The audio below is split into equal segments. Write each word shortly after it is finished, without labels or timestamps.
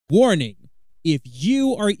Warning. If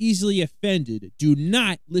you are easily offended, do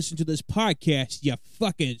not listen to this podcast, you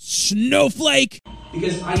fucking snowflake.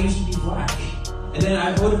 Because I used to be black. And then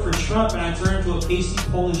I voted for Trump and I turned into a pasty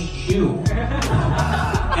Polish Jew.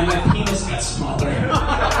 And my penis got smaller.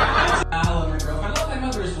 I love my girlfriend. I love my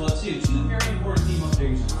mother as well, too. Two very important female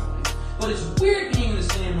figures in my life. But it's weird being in the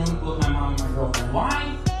same room with both my mom and my girlfriend.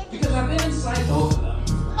 Why? Because I've been inside both of them.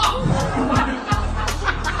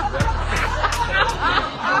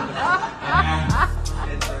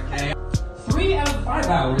 It's okay. 3 out of 5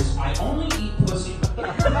 hours, I only eat pussy. No,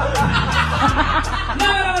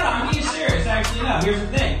 I'm being serious. Actually, no. Here's the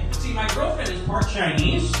thing. See, my girlfriend is part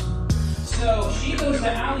Chinese, so she goes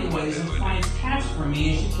to alleyways and finds cats for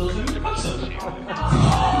me, and she kills them and cooks them.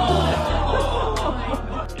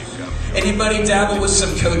 Anybody dabble with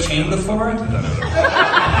some cocaine before?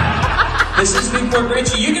 This is Newport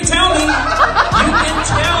Richie. You can tell me. You can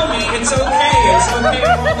tell me. It's okay. It's okay.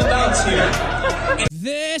 We're all adults here.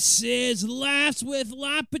 This is Laughs with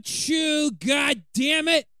Lapachu. God damn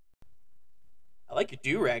it. I like your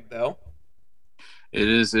do-rag, though. It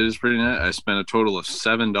is pretty nice. I spent a total of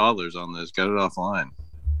 $7 on this. Got it offline.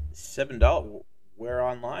 $7? Where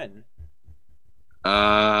online?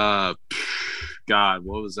 God,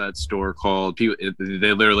 what was that store called? People,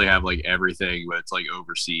 they literally have like everything, but it's like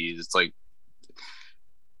overseas. It's like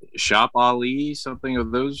Shop Ali, something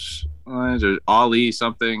of those lines, or Ali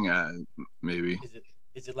something, maybe.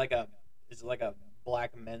 Is it like a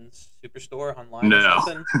black men's superstore online? No, or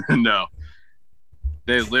something? No.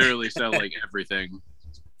 They literally sell like everything.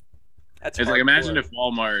 It's like, imagine if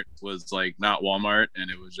Walmart was like not Walmart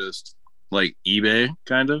and it was just like eBay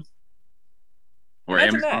kind of, or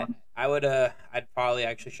imagine Amazon. That. I'd probably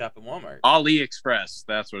actually shop at Walmart. AliExpress,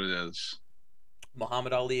 that's what it is.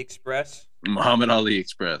 Muhammad Ali Express. Muhammad Ali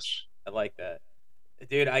Express. I like that,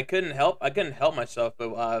 dude. I couldn't help myself,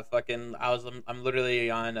 but I'm literally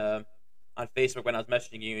on Facebook when I was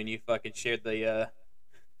messaging you, and you fucking shared the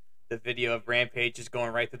video of Rampage just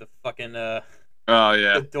going right through the fucking oh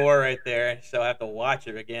yeah, the door right there. So I have to watch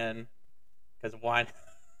it again because why?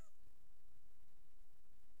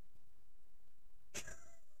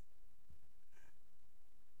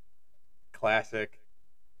 Classic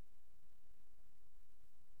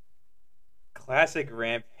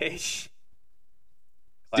Rampage.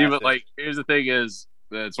 See, but like, here's the thing: is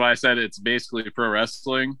that's why I said it's basically pro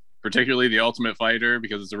wrestling, particularly the Ultimate Fighter,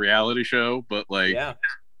 because it's a reality show. But like, yeah.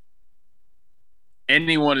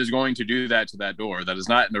 Anyone is going to do that to that door. That is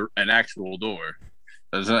not an actual door.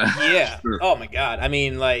 Yeah. Oh my god. I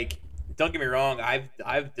mean, like, don't get me wrong.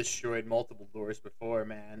 I've destroyed multiple doors before,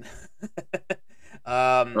 man.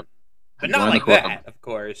 But not like that, of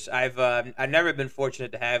course. I've never been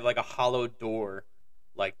fortunate to have like a hollow door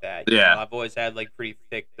like that. You know, I've always had like pretty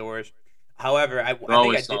thick doors. However, I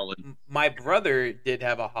think my brother did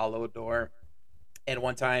have a hollow door, and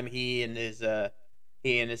one time he and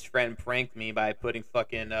his friend pranked me by putting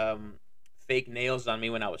fucking fake nails on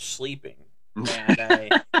me when I was sleeping. And I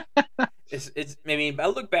mean, I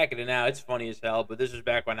look back at it now, it's funny as hell. But this was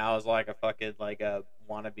back when I was like a fucking like a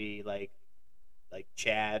wannabe like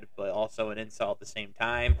Chad, but also an insult at the same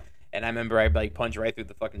time. And I remember I like punched right through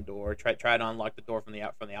the fucking door, try to unlock the door from the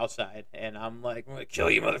outside, and I'm gonna kill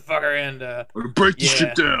you, motherfucker, and I'm gonna break this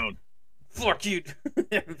shit down. Fuck you.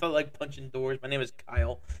 I felt like punching doors. My name is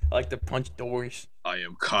Kyle. I like to punch doors. I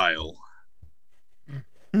am Kyle.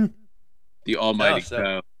 The almighty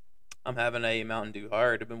Kyle. I'm having a Mountain Dew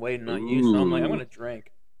Hard. I've been waiting on you, so I'm like, I'm gonna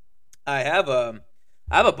drink. I have a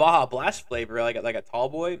Baja Blast flavor, like a tall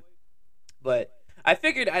boy, but I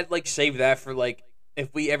figured I'd like save that for like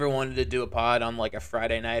if we ever wanted to do a pod on like a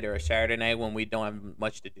Friday night or a Saturday night when we don't have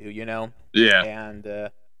much to do, you know? Yeah.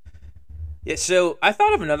 And yeah, so I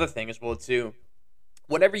thought of another thing as well too.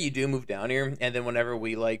 Whenever you do move down here, and then whenever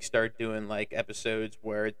we like start doing like episodes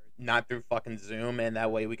where not through fucking Zoom, and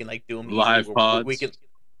that way we can like do them live pods. We can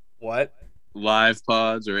what? Live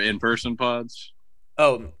pods or in-person pods?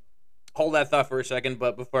 Oh, hold that thought for a second.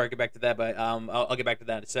 But before I get back to that, I'll get back to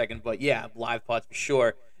that in a second. But yeah, live pods for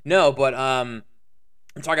sure. No, but I'm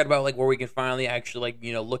talking about like where we can finally actually like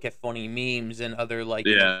look at funny memes and other like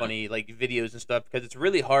funny like videos and stuff, because it's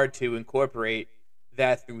really hard to incorporate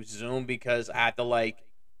that through Zoom because I have to like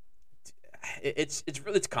it's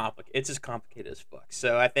complicated. It's as complicated as fuck.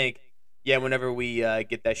 So I think whenever we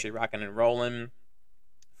get that shit rocking and rolling,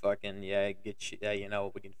 fucking get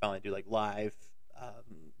we can finally do like live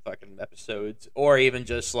fucking episodes, or even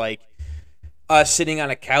just like sitting on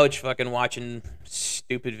a couch fucking watching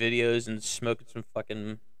stupid videos and smoking some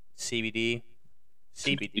fucking CBD.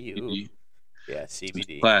 Ooh. Yeah,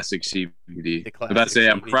 CBD. Classic CBD. The I'm about to say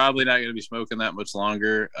CBD. I'm probably not going to be smoking that much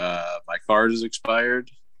longer. My card is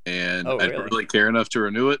expired, and I don't really care enough to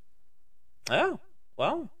renew it. Oh,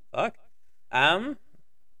 well, fuck.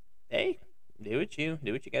 Hey, do what you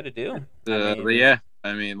got to do. But yeah,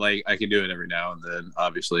 I mean, like I can do it every now and then,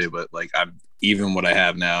 obviously, but like I'm even what I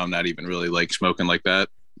have now, I'm not even really like smoking like that.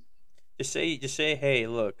 Just say, hey,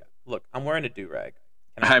 look, I'm wearing a do-rag.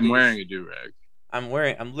 I'm wearing a do-rag. I'm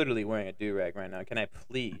literally wearing a do-rag right now. Can I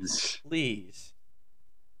please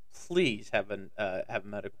have a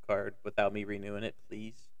medical card without me renewing it,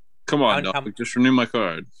 please? Come on, dog. Just renew my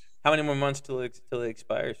card. How many more months till it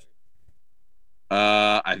expires?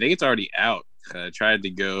 I think it's already out. I tried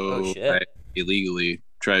to go illegally.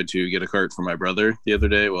 Tried to get a cart for my brother the other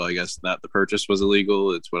day. Well, I guess not. The purchase was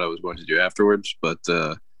illegal. It's what I was going to do afterwards. But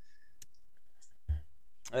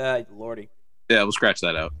lordy. Yeah, we'll scratch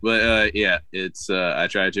that out. But yeah, it's I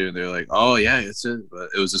tried to, and they're like, "Oh yeah, it's it." But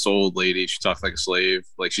it was this old lady. She talked like a slave.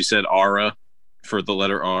 Like she said, "Ara" for the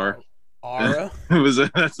letter R. Ara.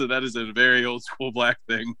 That is a very old school black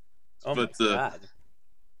thing. Oh my god.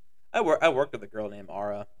 I worked with a girl named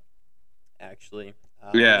Ara, actually.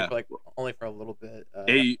 Yeah. Only for a little bit.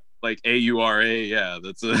 AURA. Yeah,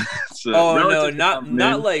 that's a.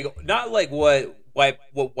 Not like what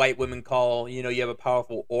white women call, you have a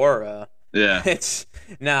powerful aura. Yeah.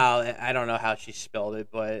 I don't know how she spelled it,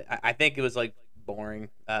 but I think it was like boring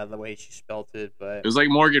the way she spelled it. But it was like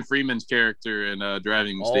Morgan Freeman's character in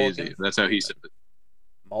Driving Miss Daisy. That's how he said it.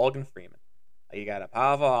 Morgan Freeman. You got a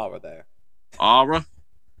powerful aura there. Aura.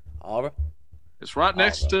 Aura. It's right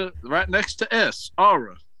next to S.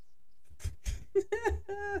 Aura.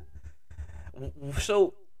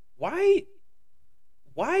 So why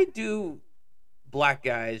do black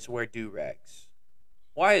guys wear do-rags?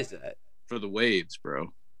 Why is that? For the waves,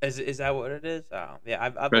 bro. Is that what it is? Oh, yeah.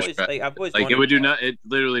 I've always like it would do not. It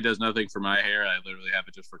literally does nothing for my hair. I literally have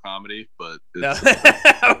it just for comedy. But no.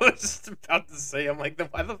 I was just about to say, I'm like,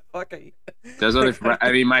 why the fuck are you? Does nothing for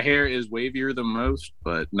I mean, my hair is wavier than most,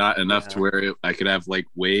 but not enough to where I could have like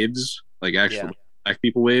waves, like actual black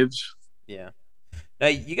people waves. Yeah. Now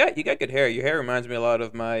you got good hair. Your hair reminds me a lot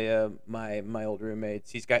of my my old roommates.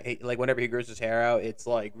 He's got like whenever he grows his hair out, it's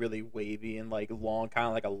like really wavy and like long, kind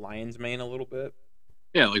of like a lion's mane a little bit.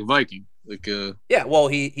 Yeah, like Viking, like Yeah, well,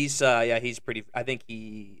 he's pretty. I think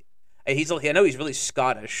I know he's really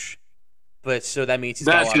Scottish, but so that means he's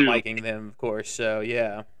got a lot of Viking in him, of course. So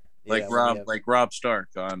yeah. Like Rob Stark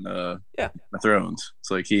on Game of Thrones.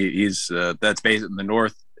 It's like he's that's based in the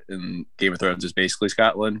north. In Game of Thrones is basically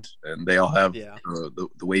Scotland, and they all have the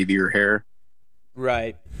wavier hair.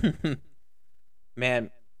 Right,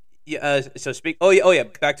 man. Yeah. So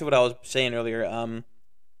back to what I was saying earlier.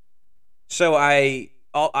 So I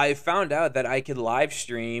found out that I could live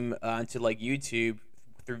stream onto like YouTube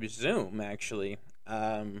through Zoom actually,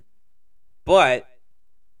 but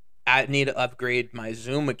I need to upgrade my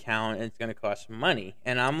Zoom account, and it's gonna cost money.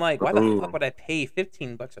 And I'm like, why the fuck would I pay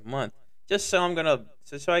 $15 a month just so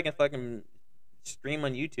I can fucking stream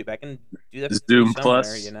on YouTube? I can do that. Zoom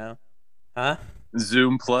Plus, huh?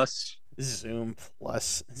 Zoom Plus,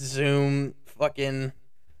 Zoom fucking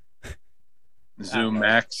Zoom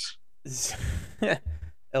Max.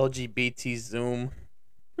 LGBT Zoom.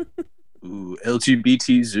 Ooh,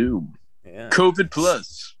 LGBT Zoom. Yeah. COVID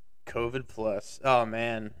Plus. Oh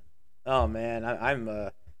man.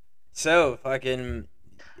 I'm so fucking.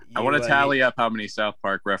 I want to tally up how many South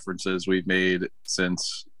Park references we've made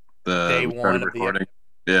since the day one of recording.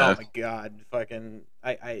 Oh my god, fucking!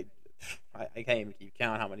 I can't even keep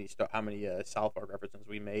count how many South Park references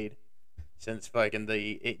we made since fucking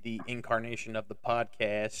the incarnation of the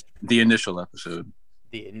podcast. The initial episode.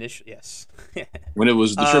 Yes. When it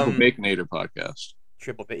was the Triple Baconator podcast.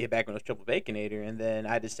 Back when it was Triple Baconator, and then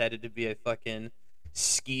I decided to be a fucking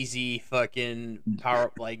skeezy fucking all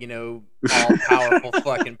powerful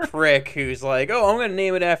fucking prick who's like, oh, I'm gonna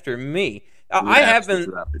name it after me. I have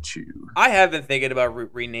been thinking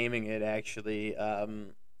about renaming it actually. I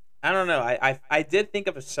don't know. I did think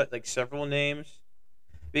of several names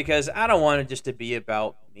because I don't want it just to be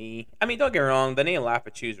about me. I mean, don't get me wrong, the name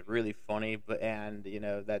Lapachu is really funny, but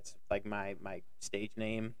that's like my stage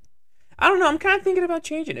name. I don't know. I'm kind of thinking about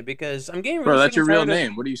changing it because I'm getting. Bro, that's your real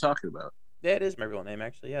name. What are you talking about? Yeah, it is my real name,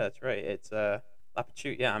 actually. Yeah, that's right. It's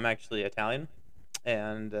Lapachu. Yeah, I'm actually Italian,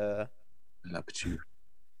 and Lapachu.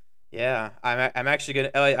 Yeah, I'm actually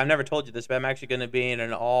gonna. I've never told you this, but I'm actually gonna be in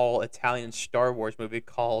an all Italian Star Wars movie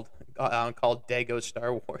called Dago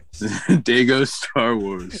Star Wars. Dago Star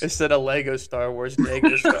Wars. Instead of Lego Star Wars,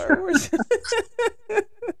 Dago Star Wars.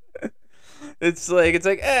 It's like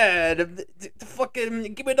the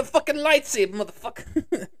fucking give me the fucking lightsaber, motherfucker.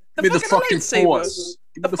 Give me the fucking force.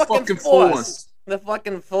 Give me the fucking force. The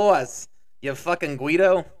fucking force. You fucking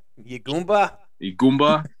Guido. You Goomba. You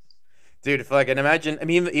Goomba. Dude, fucking imagine. I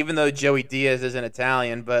mean, even though Joey Diaz isn't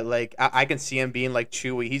Italian, but like I can see him being like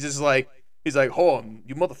Chewy. He's just like hold on,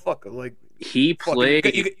 you motherfucker. Like he played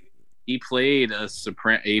a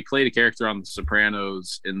character on The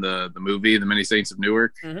Sopranos in the movie The Many Saints of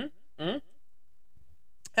Newark.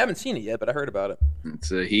 Haven't seen it yet, but I heard about it.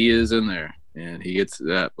 He is in there, and he gets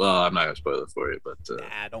that. Well, I'm not gonna spoil it for you, but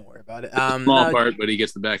don't worry about it. Small part, but he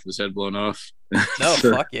gets the back of his head blown off. No,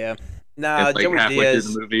 fuck yeah. Nah, like Joey halfway Diaz.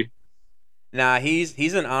 through the movie. Nah,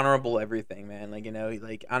 he's an honorable everything, man. Like,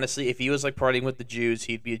 like honestly, if he was like partying with the Jews,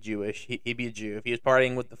 he'd be a Jewish. He'd be a Jew. If he was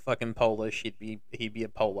partying with the fucking Polish, he'd be a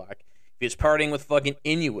Polak. If he was partying with fucking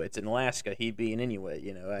Inuits in Alaska, he'd be an Inuit.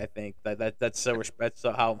 I think that's so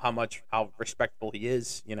how respectable he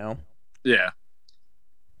is. Yeah.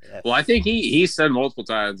 Well, I think he said multiple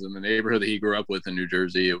times in the neighborhood that he grew up with in New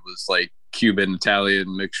Jersey, it was like Cuban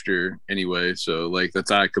Italian mixture anyway. So like that's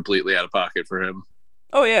not completely out of pocket for him.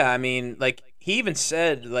 Oh yeah, I mean, like he even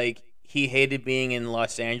said like he hated being in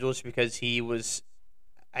Los Angeles because he was,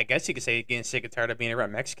 I guess you could say, getting sick and tired of being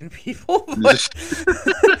around Mexican people.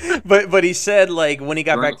 but he said like when he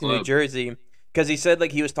got back to New Jersey, because he said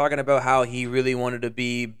like he was talking about how he really wanted to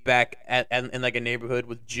be back in like a neighborhood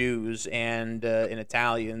with Jews and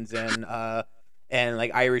Italians and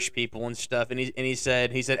like Irish people and stuff, and he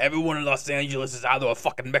said everyone in Los Angeles is either a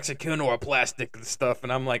fucking Mexican or a plastic and stuff,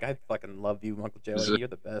 and I'm like, I fucking love you, Uncle Joey, you're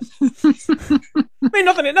the best. I mean,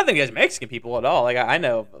 nothing against Mexican people at all. Like I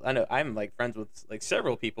know I'm like friends with like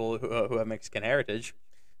several people who have Mexican heritage,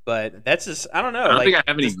 but that's just I don't know. I don't think I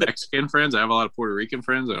have any Mexican friends. I have a lot of Puerto Rican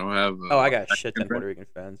friends. I don't have. I got shit ton of Puerto Rican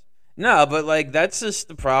friends. No, but like that's just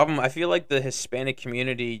the problem. I feel like the Hispanic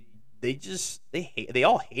community, they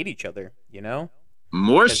all hate each other.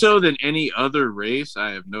 More so than any other race,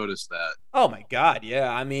 I have noticed that. Oh my god, yeah.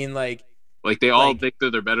 I mean, like they all think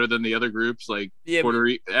that they're better than the other groups. Like yeah,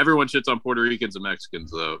 everyone shits on Puerto Ricans and Mexicans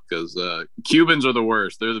though, because Cubans are the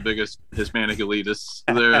worst. They're the biggest Hispanic elitists.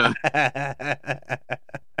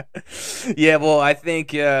 Yeah, well, I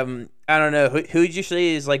think I don't know who'd you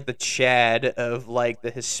say is like the Chad of like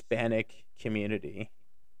the Hispanic community.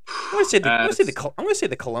 I'm gonna say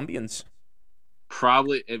the Colombians.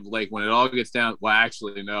 Probably like when it all gets down. Well,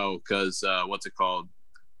 actually, no, because what's it called?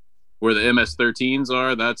 Where the MS-13s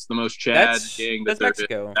are, that's the most Chad gang. That's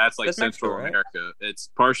Mexico. That's like Central Mexico, America. Right? It's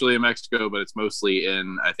partially in Mexico, but it's mostly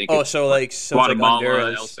in I think. So Guatemala,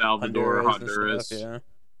 like El Salvador, Honduras. Stuff,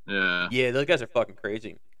 yeah. Yeah, those guys are fucking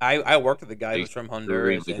crazy. I worked with a guy who's from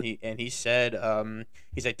Honduras, and he said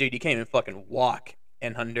he's like, dude, you can't even fucking walk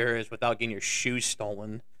in Honduras without getting your shoes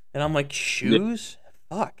stolen. And I'm like, shoes?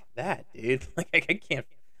 Fuck that, dude. Like, I can't.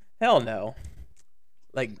 Hell no.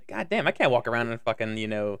 Like, goddamn, I can't walk around in fucking,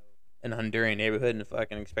 in a Honduran neighborhood and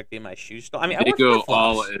fucking expect to get my shoes stolen. I mean, they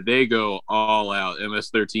go all out.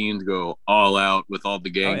 MS-13s go all out with all the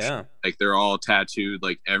gangs. Oh, yeah. Like, they're all tattooed,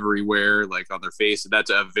 like, everywhere, like, on their face. That's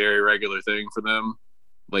a very regular thing for them.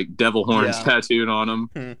 Like, devil horns tattooed on them.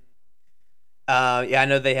 Yeah, I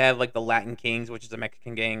know they have like the Latin Kings, which is a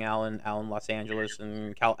Mexican gang out in Los Angeles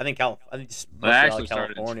and actually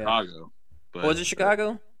started in Chicago. But, was it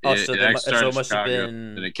Chicago? It must have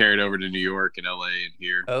been. And it carried over to New York and LA and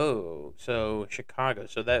here. Oh, so Chicago.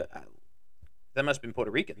 So that must have been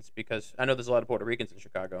Puerto Ricans because I know there's a lot of Puerto Ricans in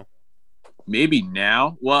Chicago. Maybe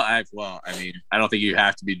now. I mean, I don't think you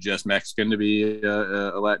have to be just Mexican to be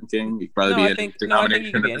a Latin King. You could probably be a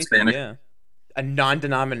denomination of Hispanic. Yeah. A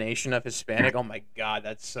non-denomination of Hispanic. Oh my god,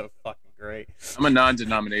 that's so fucking great. I'm a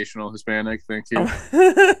non-denominational Hispanic. Thank you.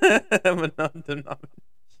 I'm a non-denominational.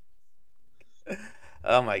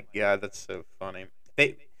 Oh my god, that's so funny.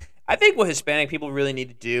 I think what Hispanic people really need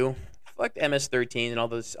to do, fuck the MS-13 and all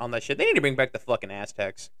that shit. They need to bring back the fucking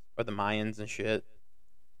Aztecs or the Mayans and shit.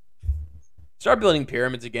 Start building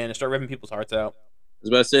pyramids again and start ripping people's hearts out. I was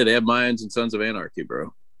about to say they have Mayans and Sons of Anarchy,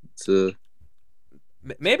 bro. It's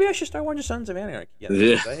Maybe I should start watching Sons of Anarchy.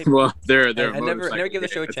 Yeah. Well, they're I never give the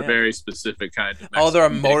show a chance. It's a very specific kind of. Oh, they're a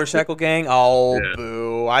motorcycle gang. Oh, yeah.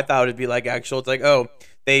 Boo! I thought it'd be like actual. It's like, oh,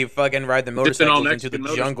 they fucking ride the motorcycles into the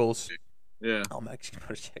jungles. Yeah. All Mexican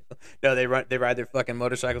motorcycle. No, they ride their fucking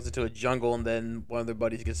motorcycles into a jungle, and then one of their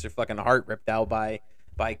buddies gets their fucking heart ripped out by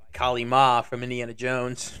Kali Ma from Indiana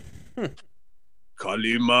Jones.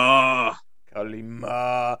 Kali Ma.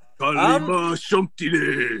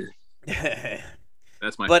 Shumtile.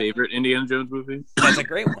 That's my favorite Indiana Jones movie. That's a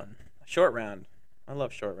great one. Short Round. I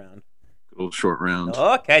love Short Round. Cool Short Round.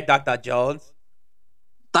 Okay, Dr. Jones.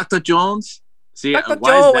 Dr. Jones? See, Dr.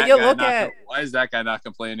 Joel, what you look at? Why is that guy not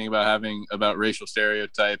complaining about racial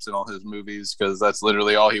stereotypes in all his movies? Because that's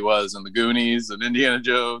literally all he was in the Goonies and Indiana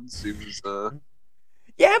Jones. He was.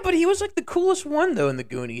 Yeah, but he was like the coolest one though in the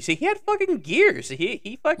Goonies. He had fucking gears.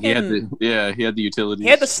 He fucking. He had the utilities. He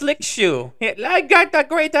had the slick shoe. I got the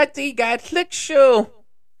great IT guy, slick shoe.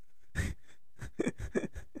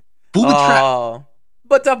 Booby trap.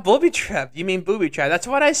 But the booby trap. You mean booby trap? That's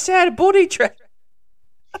what I said. Booby trap.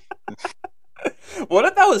 What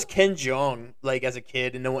if that was Ken Jeong, like as a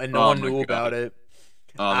kid, and no one knew about it?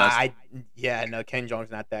 Oh, no, Ken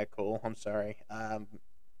Jeong's not that cool. I'm sorry. I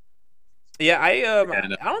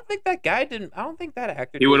don't think that guy didn't. I don't think that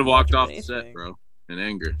actor. He would have walked off the set, bro, in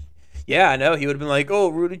anger. Yeah, I know. He would have been like, "Oh,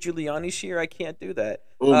 Rudy Giuliani's here. I can't do that."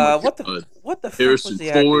 What the fuck was the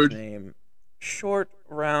actor's name? Short,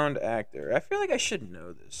 round actor. I feel like I should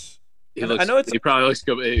know this. He looks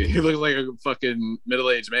like a fucking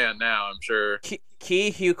middle-aged man now, I'm sure.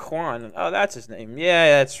 Ki Hugh Kwan. Oh, that's his name.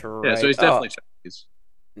 Yeah, that's right. Yeah, so he's definitely Chinese.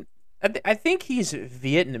 I think he's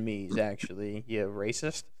Vietnamese, actually. Yeah,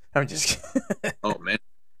 racist. I'm just kidding. Oh, man.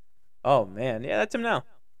 Oh, man. Yeah, that's him now.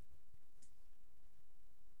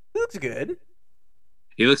 He looks good.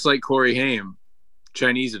 He looks like Corey Haim,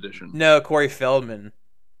 Chinese edition. No, Corey Feldman.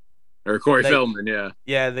 Or Corey Feldman, yeah.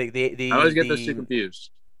 Yeah, I always get those two confused.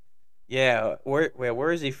 Yeah,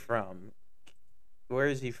 where is he from? Where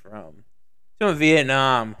is he from? He's from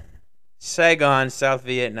Vietnam. Saigon, South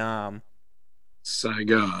Vietnam.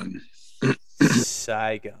 Saigon,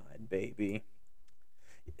 baby.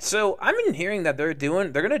 So I've been hearing that they're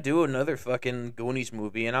gonna do another fucking Goonies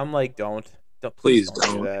movie, and I'm like, please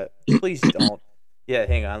don't do that. Please don't. Yeah,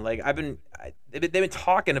 hang on. Like they've been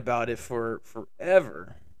talking about it for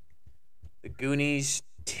forever. The Goonies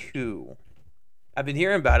 2. I've been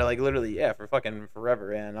hearing about it, like, literally, for fucking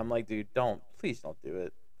forever, and I'm like, dude, please don't do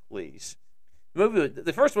it. Please.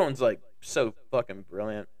 The first one's, like, so fucking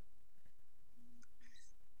brilliant.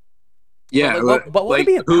 Yeah, but what would it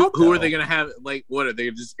be about, who are they going to have, like, what, are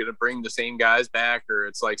they just going to bring the same guys back, or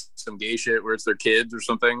it's, like, some gay shit where it's their kids or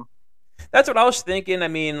something? That's what I was thinking. I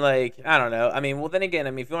mean, like, I don't know. I mean, well, then again,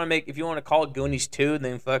 I mean, if you want to call it Goonies 2,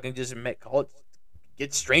 then fucking just call it...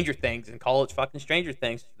 Get Stranger Things and call it fucking Stranger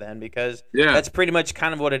Things then, because that's pretty much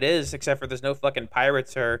kind of what it is, except for there's no fucking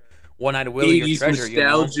pirates or One-Eyed Willie or treasure.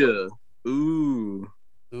 Nostalgia. Ooh,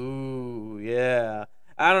 yeah.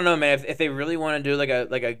 I don't know, man. If they really want to do like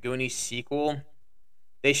a Goonies sequel,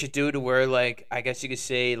 they should do it to where, like, I guess you could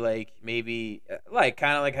say, like, maybe like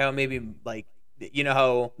kind of like how maybe, like, you know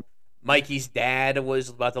how Mikey's dad was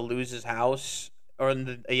about to lose his house. Or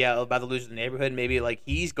about to lose the neighborhood. Maybe like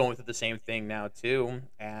he's going through the same thing now too,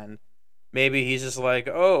 and maybe he's just like,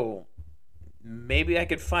 oh, maybe I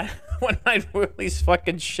could find One-Eyed Willie's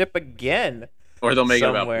fucking ship again. Or they'll make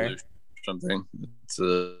somewhere. It about pollution or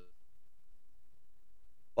something.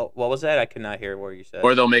 What was that? I could not hear what you said.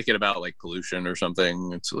 Or they'll make it about like pollution or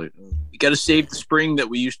something. It's like, we got to save the spring that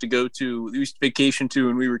we used to vacation to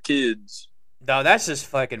when we were kids. No, that's just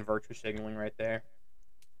fucking virtue signaling right there.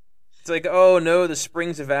 It's like, oh no, the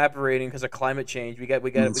spring's evaporating because of climate change. We got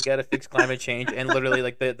to fix climate change. And literally,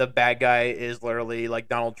 like the bad guy is literally like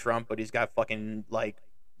Donald Trump, but he's got fucking like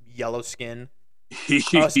yellow skin. He's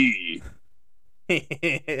just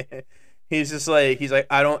like he's like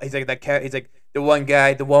that cat. He's like the one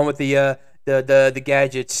guy, the one with the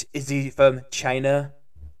gadgets. Is he from China?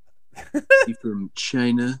 He from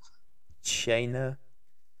China? China.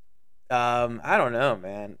 I don't know,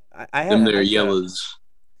 man. I have them there yellows.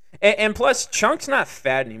 And plus, Chunk's not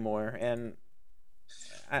fat anymore, and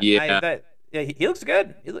he looks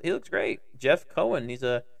good. He looks great. Jeff Cohen, he's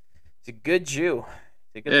a good Jew.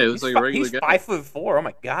 He looks like a regular guy. He's 5'4". Oh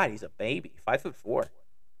my god, he's a baby. 5'4". I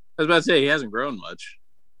was about to say he hasn't grown much.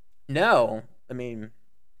 No, I mean,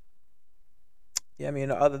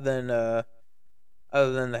 other than the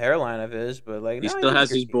hairline of his, but like he still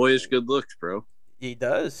has his boyish good looks, bro. He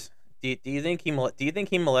does. Do you think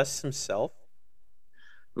he molests himself?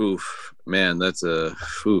 Oof, man, that's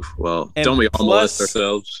well, don't we all molest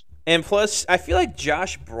ourselves? And plus, I feel like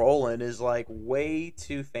Josh Brolin is like way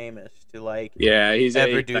too famous to like do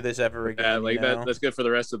this ever again. Yeah, like that's good for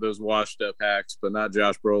the rest of those washed up hacks, but not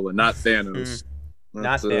Josh Brolin, not Thanos.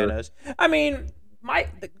 Not Thanos. I mean,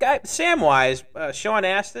 the guy Samwise, Sean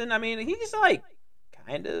Astin. I mean, he's like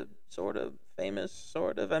kind of, sort of famous,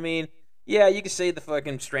 sort of. I mean, yeah, you could say the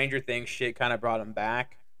fucking Stranger Things shit kind of brought him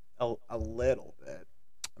back a little bit.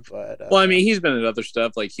 But well, I mean, he's been in other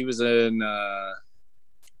stuff. Like he was in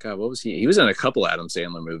God, what was he? He was in a couple Adam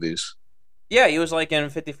Sandler movies. Yeah, he was like in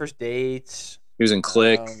 50 First Dates. He was in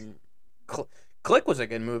Click. Click was a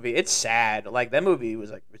good movie. It's sad. Like that movie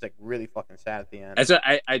was really fucking sad at the end. That's what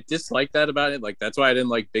I dislike that about it. Like that's why I didn't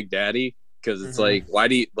like Big Daddy, because it's like, why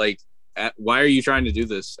are you trying to do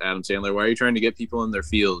this, Adam Sandler? Why are you trying to get people in their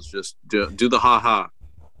feels? Just do the ha.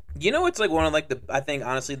 You know, it's like one of like I think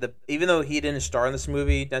honestly even though he didn't star in this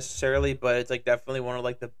movie necessarily, but it's like definitely one of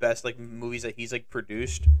like the best like movies that he's like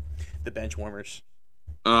produced. The Benchwarmers.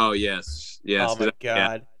 Oh yes. Oh my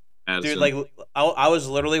god. Dude, like I was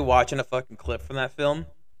literally watching a fucking clip from that film,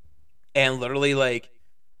 and literally like,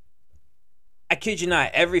 I kid you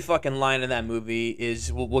not, every fucking line in that movie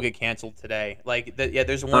is will get canceled today. Like,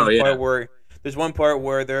 there's one part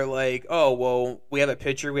where they're like, oh well, we have a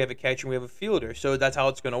pitcher, we have a catcher, we have a fielder, so that's how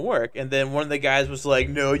it's gonna work. And then one of the guys was like,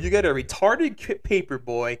 no, you got a retarded paper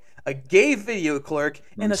boy, a gay video clerk,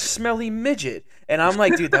 and a smelly midget. And I'm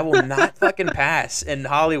like, dude, that will not fucking pass in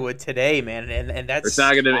Hollywood today, man. And that's it's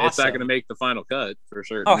not gonna awesome. It's not gonna make the final cut for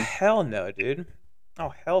sure. Oh hell no, dude.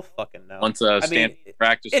 Oh hell fucking no. Once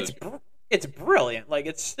practices. It's brilliant. Like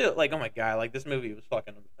it's still like, oh my god, like this movie was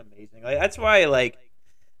fucking amazing. Like that's why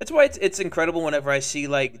it's incredible whenever I see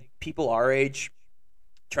like people our age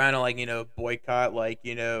trying to like, you know, boycott like,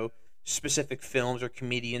 you know, specific films or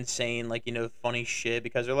comedians saying like, you know, funny shit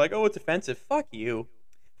because they're like, oh, it's offensive. Fuck you.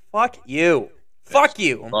 Fuck you. Fuck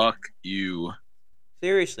you. Fuck you.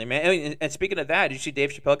 Seriously, man. And speaking of that, did you see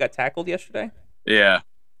Dave Chappelle got tackled yesterday? Yeah.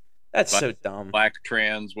 That's so dumb. Black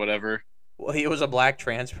trans, whatever. Well, he was a black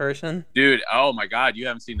trans person? Dude, oh my god, you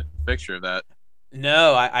haven't seen the picture of that.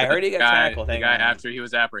 No, I heard he got tackled. The guy, after he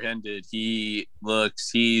was apprehended, he's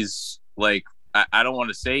like, I don't want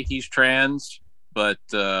to say he's trans, but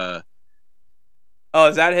oh,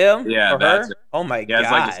 is that him? Yeah, that's it. Oh my god. He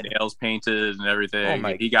has like his nails painted and everything. Oh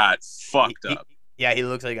my, he got fucked up. He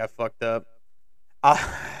looks like he got fucked up.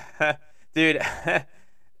 Dude,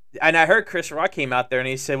 and I heard Chris Rock came out there and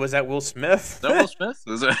he said, was that Will Smith? Is that Will Smith?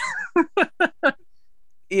 Is it?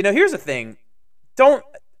 You know, here's the thing. Don't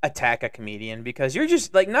attack a comedian because you're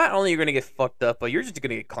just like, not only you're going to get fucked up, but you're just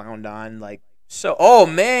going to get clowned on. Like, so, oh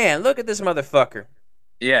man, look at this motherfucker.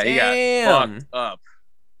 Yeah, he got fucked up.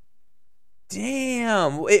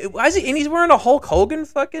 Damn. Why is he, and he's wearing a Hulk Hogan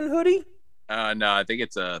fucking hoodie? No, I think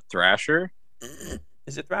it's a Thrasher.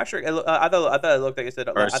 Is it Thrasher? I thought it looked like it said,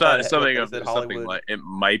 or something like it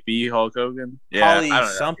might be Hulk Hogan. Yeah, Holly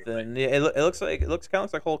something. Yeah, it looks kind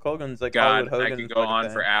of like Hulk Hogan's like God, Hollywood Hogan. I could go on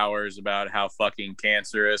for hours about how fucking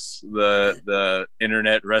cancerous the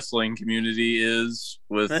internet wrestling community is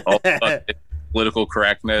with all the political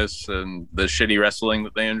correctness and the shitty wrestling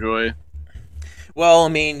that they enjoy. Well, I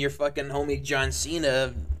mean, your fucking homie John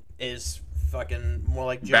Cena is fucking more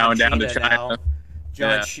like John Cena down to China. Now.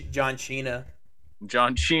 John Cena.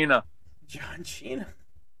 John Cena.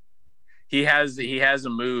 He has a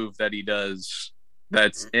move that he does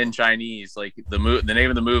that's in Chinese. Like the name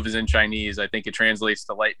of the move is in Chinese. I think it translates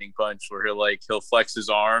to lightning punch, where he'll flex his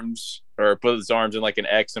arms or put his arms in like an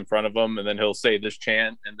X in front of him, and then he'll say this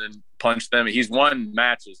chant and then punch them. He's won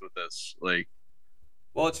matches with this. Like,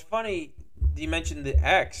 well, it's funny you mentioned the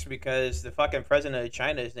X because the fucking president of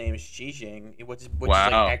China's name is Xi Jinping, which is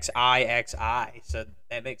like XIXI, so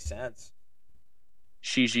that makes sense.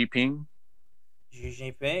 Xi Jinping.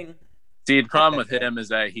 Xi Jinping. See, the problem with him is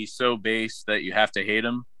that he's so base that you have to hate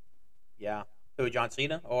him. Yeah. Who, John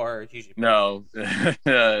Cena or Xi Jinping? No,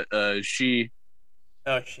 Xi.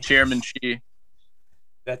 Oh, Chairman Xi.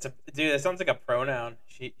 That sounds like a pronoun.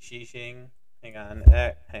 Xi Jinping. Hang on.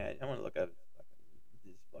 I want to look up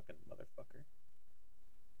this fucking motherfucker.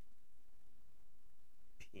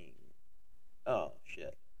 Ping. Oh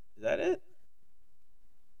shit. Is that it?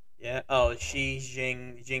 Yeah. Oh, Xi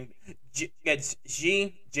Jinping.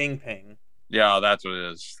 Yeah, that's what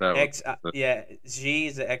it is. Yeah, Xi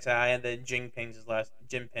is the XI, and then Jinping's his last.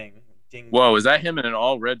 Jinping. Whoa, is that him in an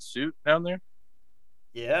all red suit down there?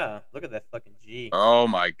 Yeah, look at that fucking G. Oh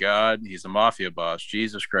my god, he's a mafia boss.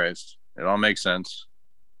 Jesus Christ, it all makes sense.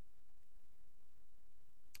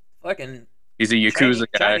 Fucking. He's a Yakuza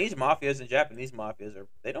guy. Chinese mafias and Japanese mafias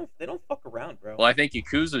they don't fuck around, bro. Well, I think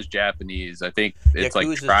Yakuza's Japanese. I think it's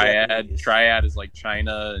Yakuza's like Triad. Japanese. Triad is like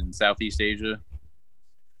China and Southeast Asia.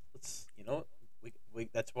 You know, we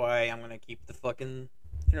that's why I'm gonna keep the fucking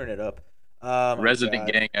internet up.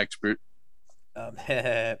 Resident gang expert.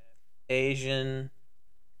 Asian.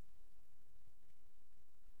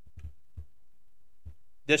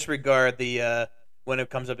 Disregard the when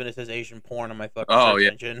it comes up and it says Asian porn on my fucking search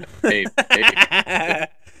engine. Hey.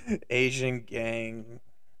 Asian gang.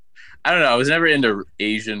 I don't know. I was never into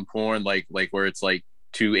Asian porn, like where it's like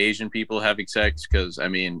two Asian people having sex. Because I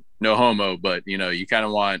mean, no homo, but you know, you kind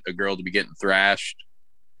of want a girl to be getting thrashed.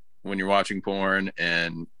 when you're watching porn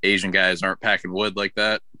and Asian guys aren't packing wood like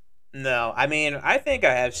that. No, I mean, I think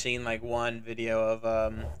I have seen like one video of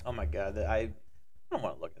oh my god, I don't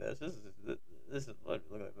want to look at this. This is look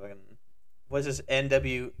at fucking what's this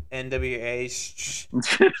NWA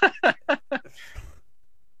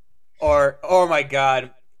or oh my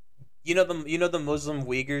god, you know the Muslim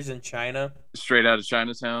Uyghurs in China? Straight out of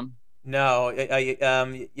Chinatown. No,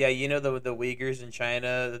 yeah, you know the Uyghurs in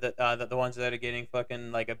China, the ones that are getting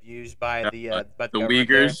fucking like abused by the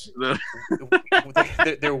Uyghurs.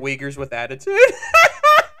 They're Uyghurs with attitude.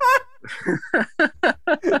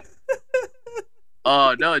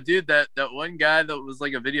 Oh no, dude! That one guy that was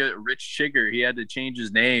like a video, Rich Chigger, he had to change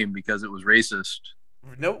his name because it was racist.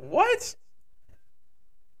 No, what?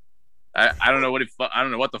 I don't know I don't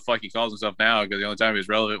know what the fuck he calls himself now, because the only time he was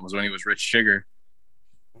relevant was when he was Rich Chigger.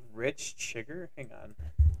 Rich Chigger? Hang on.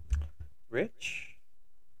 Rich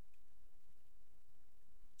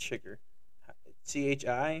Chigger.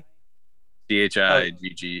 CHI?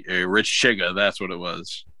 CHIGG. Rich Chigga, that's what it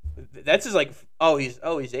was. That's his like he's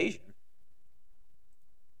Asian.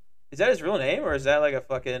 Is that his real name, or is that like a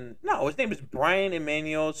fucking no, his name is Brian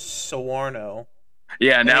Emmanuel Sawarno.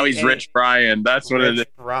 Yeah, now he's Rich Brian. That's what it is. Rich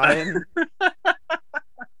Brian.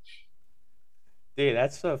 Dude,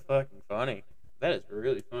 that's so fucking funny. That is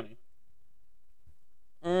really funny.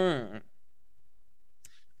 Never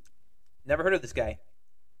heard of this guy.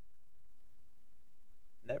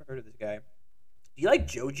 Never heard of this guy. Do you like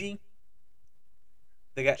Joji?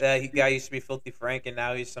 The guy used to be Filthy Frank, and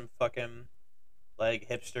now he's some fucking like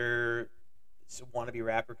hipster, wannabe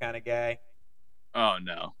rapper kind of guy. Oh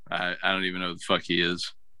no, I don't even know who the fuck he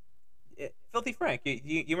is. Filthy Frank.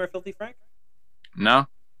 You remember Filthy Frank? No.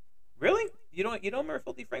 Really? You don't remember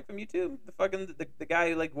Filthy Frank from YouTube? The fucking the guy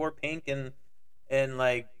who like wore pink and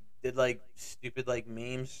like did like stupid like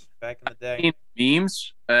memes back in the day.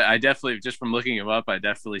 Memes? I definitely, just from looking him up, I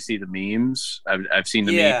definitely see the memes. I've seen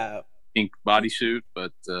the meme, pink bodysuit,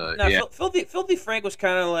 but no, yeah. Filthy Frank was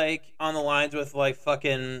kind of like on the lines with like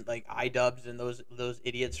fucking like iDubbbz and those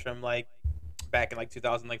idiots from like back in like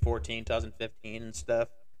 2014, 2015 and stuff.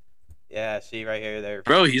 Yeah, see right here, there.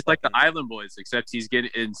 Bro, he's like the Island Boys, except he's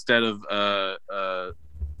getting, instead of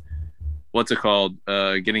what's it called?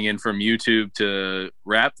 Getting in from YouTube to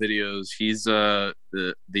rap videos. He's the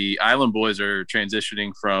Island Boys are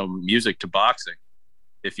transitioning from music to boxing.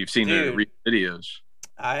 If you've seen their videos,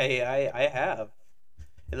 I have.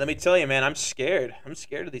 And let me tell you, man, I'm scared. I'm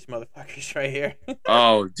scared of these motherfuckers right here.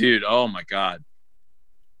 Oh, dude. Oh my god.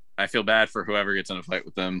 I feel bad for whoever gets in a fight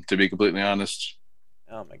with them, to be completely honest.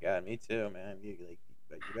 Oh my god, me too, man. You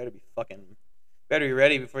better be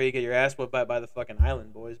ready before you get your ass whooped by the fucking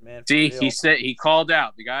Island Boys, man. See, he called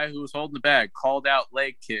out. The guy who was holding the bag called out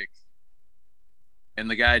leg kick,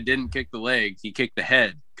 and the guy didn't kick the leg. He kicked the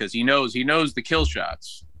head because he knows the kill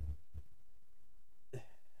shots.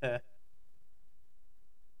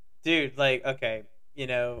 Dude, like, okay,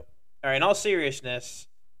 all right. In all seriousness,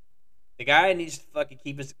 the guy needs to fucking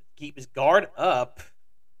keep his guard up.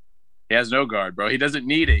 He has no guard, bro. He doesn't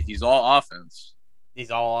need it. He's all offense.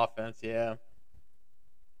 He's all offense, yeah.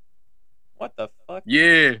 What the fuck?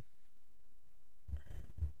 Yeah.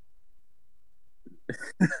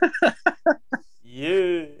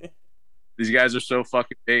 Yeah. These guys are so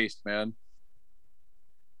fucking based, man.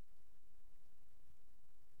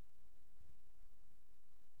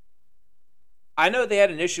 I know they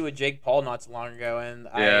had an issue with Jake Paul not so long ago, and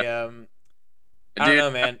yeah. I don't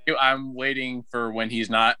know, man. I'm waiting for when he's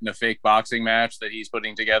not in a fake boxing match that he's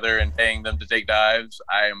putting together and paying them to take dives.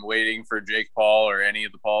 I am waiting for Jake Paul or any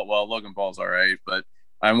of the Paul. Well, Logan Paul's all right, but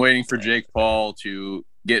I'm waiting for Jake Paul to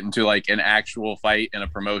get into like an actual fight in a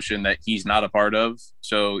promotion that he's not a part of,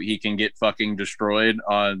 so he can get fucking destroyed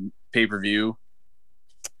on pay-per-view.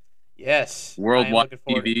 Yes, worldwide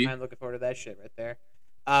TV. I'm looking forward to that shit right there.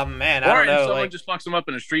 Man, I don't know. Or someone just fucks him up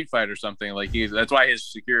in a street fight or something. Like that's why his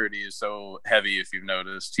security is so heavy. If you've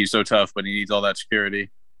noticed, he's so tough, but he needs all that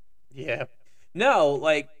security. Yeah, no,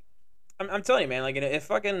 like I'm telling you, man. Like if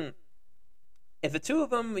the two of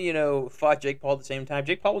them, fought Jake Paul at the same time,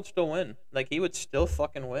 Jake Paul would still win. Like he would still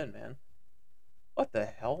fucking win, man. What the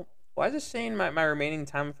hell? Why is it saying my remaining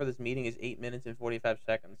time for this meeting is 8 minutes and 45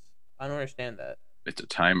 seconds? I don't understand that. It's a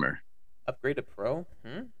timer. Upgrade to pro?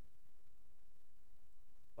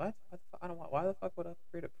 What? Why the fuck would I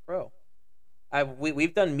upgrade to pro?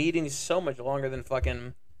 We've done meetings so much longer than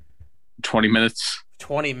fucking 20 minutes.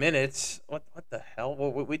 20 minutes. What the hell?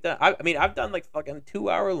 We done? I've done like fucking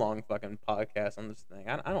 2-hour long fucking podcasts on this thing.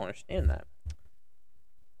 I don't understand that.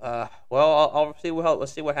 Well, I'll see.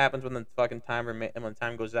 Let's see what happens when the fucking timer when the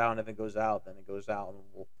time goes out, and if it goes out, then it goes out,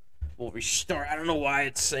 and we'll will restart. I don't know why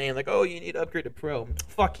it's saying like, oh, you need to upgrade to Pro.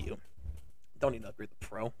 Fuck you. Don't need to upgrade to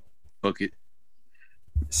Pro. Fuck it.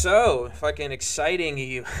 So fucking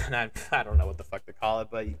exciting. I don't know what the fuck to call it,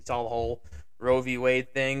 but it's all the whole Roe v.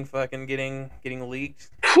 Wade thing fucking getting leaked.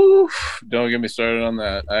 Whew. Don't get me started on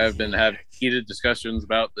that. I have been having heated discussions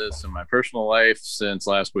about this in my personal life since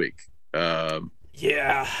last week.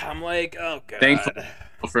 Yeah, I'm like, oh god. Thankfully, my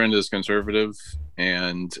girlfriend is conservative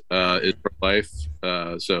and is pro-life.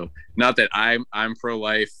 So not that I'm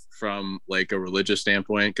pro-life from like a religious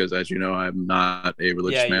standpoint, because as you know, I'm not a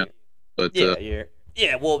religious man. But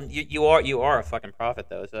well, you are a fucking prophet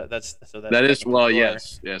though. So that's that is well,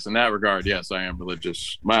 yes. In that regard, yes, I am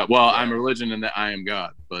religious. I'm a religion in that I am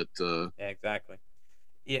God. But yeah, exactly.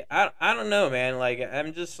 Yeah, I don't know, man. Like,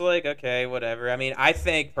 I'm just like, okay, whatever. I mean, I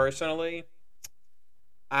think personally,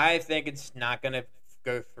 it's not gonna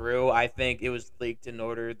go through. I think it was leaked in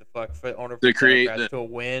order to create to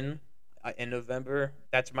win in November.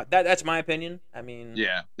 That's my opinion. I mean,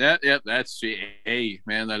 that's hey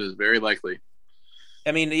man, that is very likely.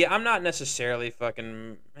 I mean, yeah, I'm not necessarily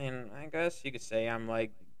fucking. I mean, I guess you could say I'm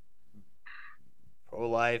like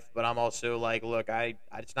pro-life, but I'm also like, look,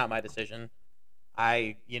 it's not my decision.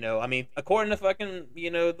 I mean, according to fucking,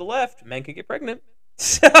 the left, men can get pregnant.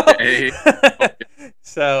 So,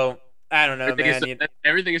 so I don't know, everything man.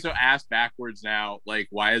 Everything is so ass backwards now. Like,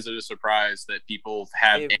 why is it a surprise that people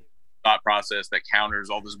have a thought process that counters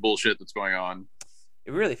all this bullshit that's going on?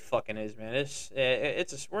 It really fucking is, man.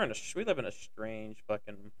 We live in a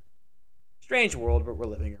strange world, but we're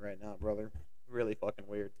living it right now, brother. Really fucking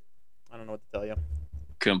weird. I don't know what to tell you.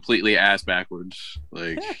 Completely ass backwards,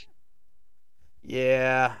 like.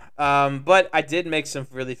 Yeah, but I did make some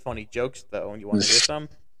really funny jokes though. You want to hear some?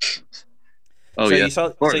 Oh yeah.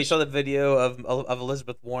 So you saw the video of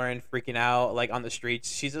Elizabeth Warren freaking out like on the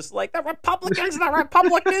streets. She's just like, the Republicans.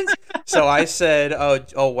 So I said,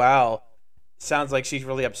 oh wow, sounds like she's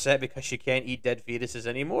really upset because she can't eat dead fetuses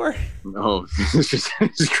anymore. No,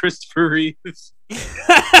 it's Christopher Reeves.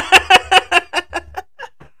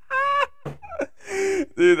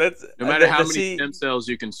 Dude, that's no matter how many stem cells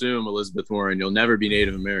you consume, Elizabeth Warren, you'll never be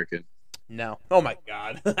Native American. No. Oh my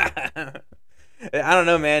god. I don't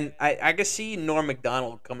know, man. I can see Norm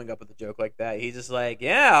Macdonald coming up with a joke like that. He's just like,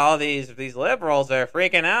 yeah, all these liberals are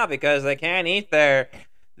freaking out because they can't eat their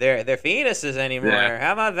fetuses anymore. Yeah.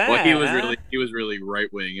 How about that? Well, he was really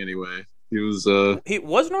right wing anyway. He was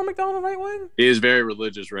Norm Macdonald right wing? He is very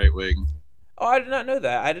religious right wing. Oh, I did not know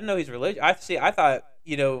that. I didn't know he's religious. I thought,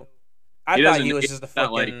 I thought he was just the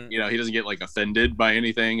fucking... Like, he doesn't get, like, offended by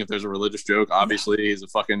anything if there's a religious joke. Obviously, he's a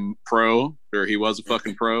fucking pro, or he was a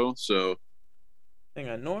fucking pro, so... Hang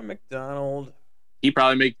on, Norm Macdonald... He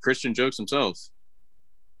probably made Christian jokes himself.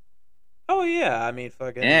 Oh, yeah, I mean,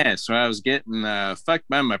 fucking... Yeah, so I was getting fucked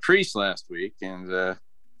by my priest last week, and...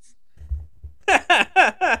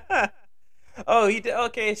 Oh, he did...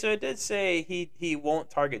 Okay, so it did say he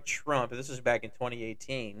won't target Trump. This was back in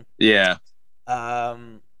 2018. Yeah.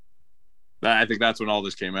 I think that's when all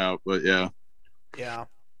this came out, but yeah. Yeah.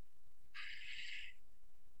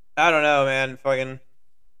 I don't know, man. Fucking.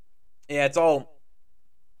 Yeah, it's all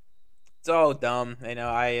dumb.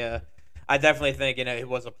 I definitely think it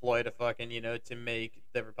was a ploy to fucking to make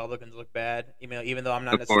the Republicans look bad. Even though I'm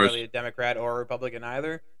not necessarily a Democrat or a Republican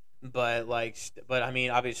either, but I mean,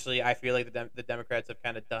 obviously, I feel like the Democrats have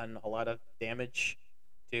kind of done a lot of damage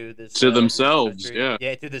to this themselves, to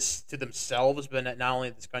themselves, but not only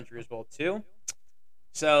this country as well too.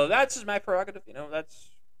 So that's just my prerogative,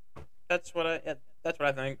 that's what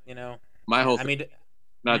I think, My whole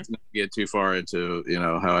not to get too far into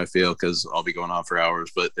how I feel, because I'll be going on for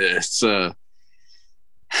hours, but it's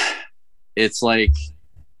like,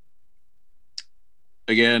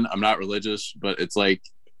 again, I'm not religious, but it's like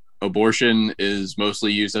abortion is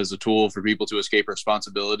mostly used as a tool for people to escape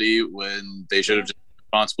responsibility when they should have just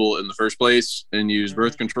responsible in the first place and use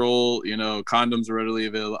birth control. Condoms are readily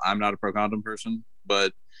available. I'm not a pro condom person,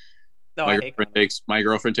 but my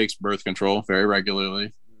girlfriend takes birth control very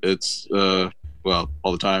regularly. It's all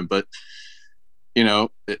the time, but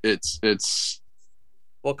it's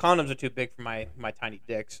well, condoms are too big for my tiny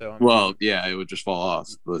dick, so it would just fall off,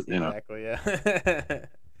 but exactly, yeah.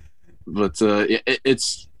 But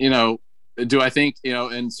it's do I think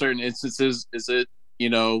in certain instances is it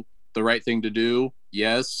the right thing to do?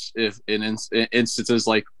 Yes, if in instances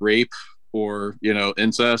like rape or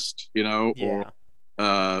incest, or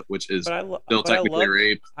which is still technically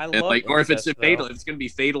rape, or if it's fatal, if it's going to be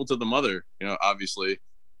fatal to the mother, obviously.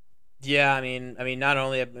 Yeah, I mean, not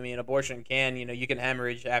only abortion can, you can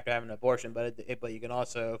hemorrhage after having an abortion, but you can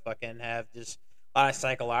also fucking have just a lot of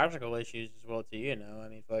psychological issues as well too. You know, I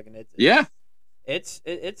mean, fucking it's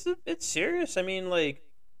serious. I mean, like,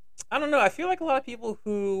 I don't know. I feel like a lot of people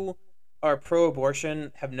who are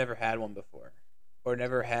pro-abortion have never had one before, or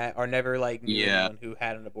never like knew anyone who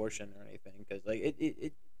had an abortion or anything. Because like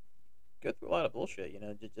it go through a lot of bullshit, you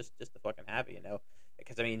know, just to fucking have it, you know.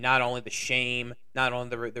 Because I mean, not only the shame, not only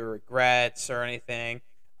the regrets or anything,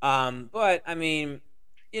 but I mean,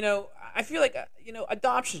 you know, I feel like you know,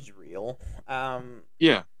 adoption's real.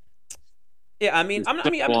 Yeah. Yeah, I mean,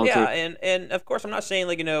 yeah, and of course, I'm not saying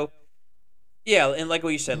like you know, yeah, and like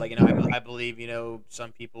what you said, like you know, I believe you know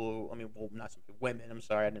some people. I mean, well, not some people, women. I'm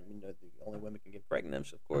sorry, I didn't mean that only women can get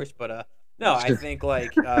pregnant, of course, but no, I think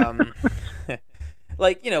like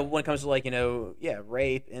like you know, when it comes to like you know, yeah,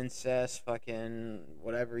 rape, incest, fucking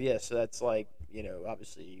whatever, yeah. So that's like you know,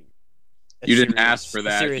 obviously, you didn't ask for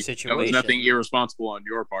that. Serious situation. That was nothing irresponsible on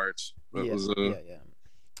your parts. Yeah,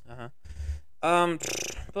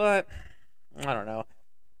 but I don't know.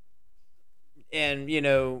 And you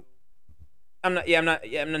know, you're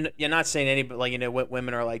not saying any, but like you know,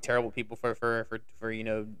 women are like terrible people for you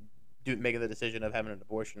know, making the decision of having an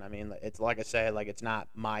abortion. I mean, it's like I said, like it's not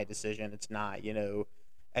my decision. It's not you know,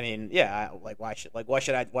 I mean, yeah, why should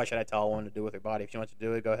I tell a woman to do with her body? If she wants to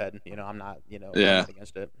do it, go ahead. You know, I'm not I'm not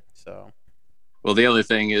against it. So, well, the other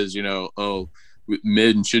thing is you know,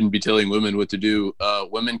 men shouldn't be telling women what to do.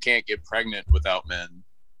 Women can't get pregnant without men.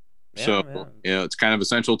 Yeah, so yeah, it's kind of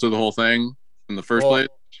essential to the whole thing in the first place.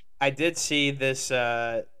 I did see this.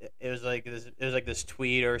 It was like this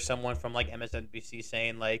tweet or someone from like MSNBC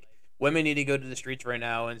saying like women need to go to the streets right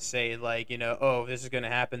now and say like you know, oh, if this is gonna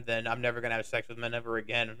happen, then I'm never gonna have sex with men ever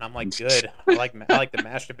again. And I'm like, good. I like to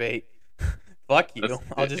masturbate. Fuck you.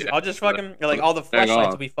 I'll just fucking like all the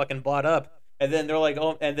flashlights will be fucking bought up. And then they're like,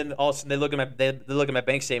 oh, and then all of a sudden they look at my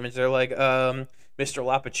bank statements. They're like, Mr.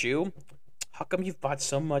 Lapachu, how come you've bought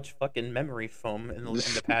so much fucking memory foam in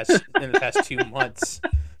the past 2 months?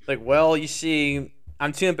 Like, well, you see,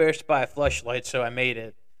 I'm too embarrassed to buy a fleshlight, so I made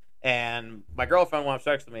it. And my girlfriend won't have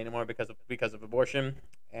sex with me anymore because of abortion,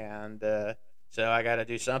 and so I got to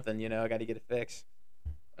do something. You know, I got to get it fixed.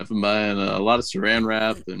 I've been buying a lot of Saran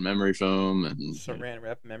wrap and memory foam and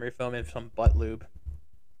memory foam, and some butt lube.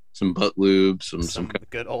 Some butt lube, some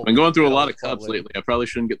good old. I've been going through a lot of cups lately. I probably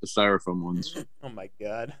shouldn't get the styrofoam ones. Oh my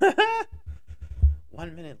god.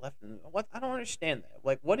 1 minute left. What? I don't understand that.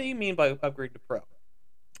 Like, what do you mean by upgrade to pro?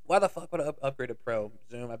 Why the fuck would I upgrade to pro?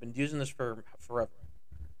 Zoom. I've been using this for forever.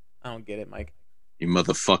 I don't get it, Mike. You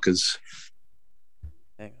motherfuckers.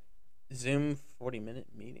 Hang on. Zoom 40-minute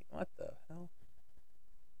meeting. What the hell?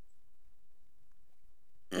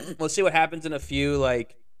 We'll see what happens in a few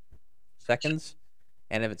like seconds.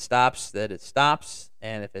 And if it stops, then it stops.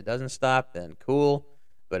 And if it doesn't stop, then cool.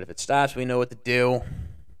 But if it stops, we know what to do.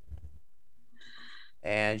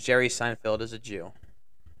 And Jerry Seinfeld is a Jew.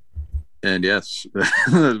 And yes,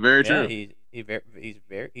 very true. He's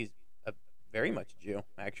very much a Jew,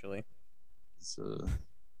 actually.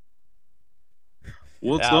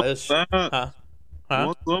 What's up with that? Huh?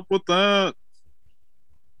 What's up with that?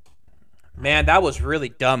 Man, that was really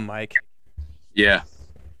dumb, Mike. Yeah.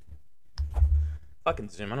 Fucking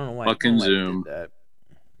Zoom. I don't know why. Fucking Zoom. Did that.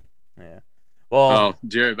 Yeah. Well.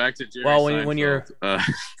 Jerry. Back to Jerry. Well, when you're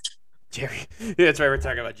Jerry. Yeah, that's right. We're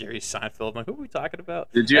talking about Jerry Seinfeld. I'm like, who are we talking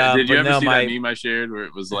about? Did you ever see that meme I shared where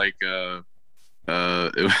it was like, it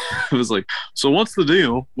was like, so what's the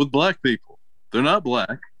deal with black people? They're not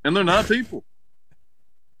black and they're not people.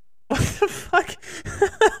 What the fuck?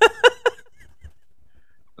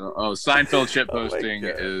 Seinfeld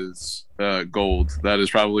shitposting is gold. That is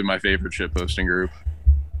probably my favorite shitposting group,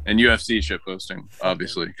 and UFC shitposting,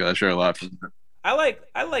 obviously, because I share a lot from it. I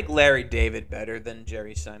like Larry David better than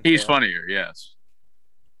Jerry Seinfeld. He's funnier, yes.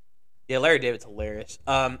 Yeah, Larry David's hilarious.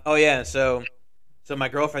 Oh yeah, so my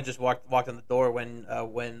girlfriend just walked in the door when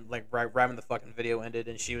like right when the fucking video ended,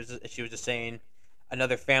 and she was just saying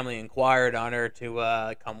another family inquired on her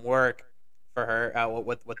to come work for her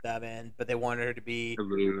with them, but they wanted her to be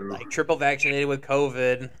like triple vaccinated with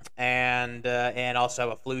COVID and also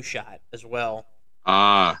have a flu shot as well.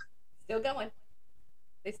 Still going.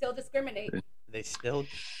 They still discriminate.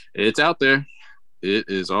 It's out there. It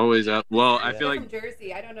is always out. Well, I feel like from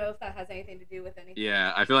Jersey. I don't know if that has anything to do with anything.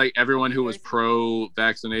 Yeah, I feel like everyone who was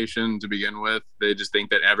pro-vaccination to begin with, they just think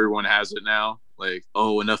that everyone has it now. Like,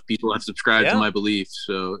 oh, enough people have subscribed to my beliefs,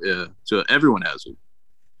 so yeah, so everyone has it.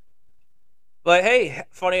 But hey,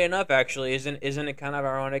 funny enough, actually, isn't it kind of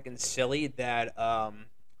ironic and silly that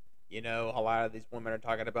you know, a lot of these women are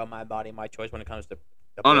talking about my body, my choice when it comes to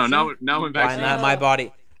abortion? Oh no, now when why not my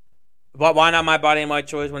body? Why not my body and my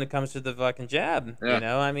choice when it comes to the fucking jab? Yeah. You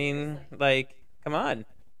know, I mean, like, Come on.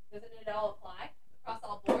 Doesn't it all apply across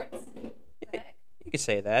all boards? You can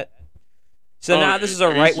say that. So now this is a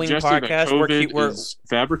right-wing podcast. We're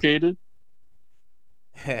fabricated.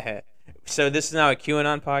 So this is now a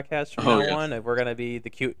QAnon podcast from now on. We're gonna be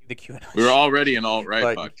the QAnon. We were already an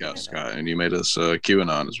alt-right podcast, Scott, and you made us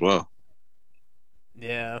QAnon as well.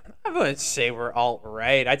 Yeah, I wouldn't say we're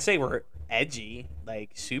alt-right. I'd say we're edgy,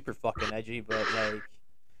 like super fucking edgy, but like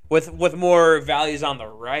with more values on the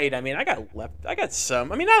right. I mean, I got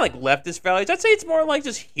some. I mean, not like leftist values. I'd say it's more like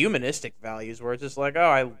just humanistic values, where it's just like, oh,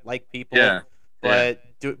 I like people. Yeah. But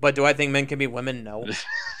do I think men can be women? No.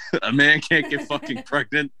 A man can't get fucking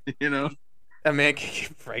pregnant, you know? A man can't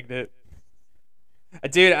get pregnant.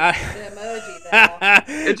 Dude, It's an emoji, though.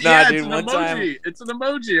 It's an emoji. It's an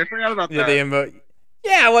emoji. I forgot about that. Yeah, the emoji.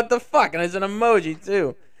 Yeah, what the fuck? And it's an emoji,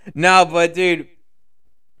 too. No, but, dude,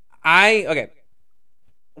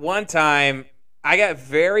 one time, I got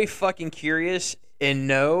very fucking curious and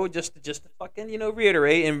just to fucking,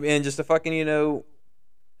 reiterate and just to fucking,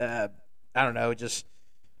 I don't know, just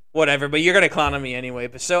whatever, but you're gonna clown on me anyway.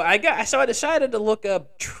 But so I decided to look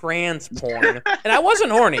up trans porn, and I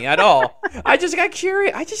wasn't horny at all. I just got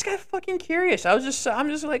curious. I just got fucking curious. I'm just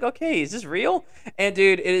like, okay, is this real? And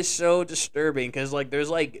dude, it is so disturbing because like there's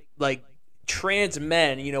like trans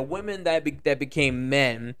men, women that became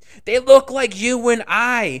men. They look like you and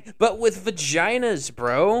I, but with vaginas,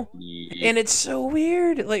 bro. Yeah. And it's so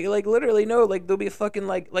weird. Like literally, no, like there'll be a fucking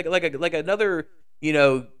like another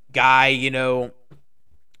guy,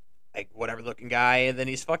 like whatever looking guy, and then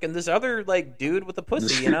he's fucking this other like dude with a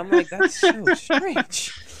pussy, and I'm like, that's so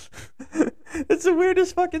strange. It's the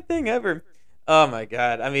weirdest fucking thing ever. Oh my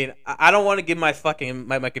god! I mean, I don't want to give my fucking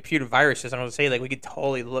my computer viruses. I'm gonna say like we could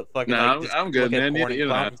totally look fucking. No, like, I'm good, man. You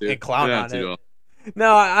don't have to. And clown on it.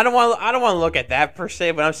 No, I don't want to look at that per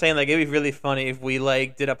se, but I'm saying like it'd be really funny if we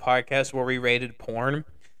like did a podcast where we rated porn.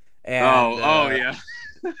 And, yeah.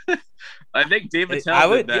 I think David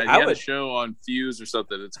Attell did that. He had a show on Fuse or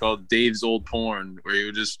something. It's called Dave's Old Porn, where he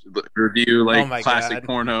would just review like classic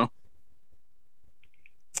porno.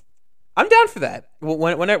 I'm down for that.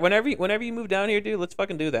 Whenever you move down here, dude, let's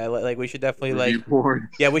fucking do that. Like we should definitely review porn.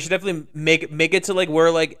 Yeah, we should definitely make it to like where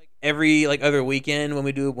like every like other weekend when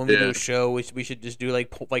we do a show, we should just do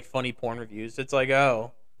like funny porn reviews. It's like,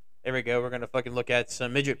 oh, there we go. We're gonna fucking look at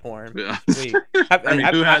some midget porn. Yeah. Sweet.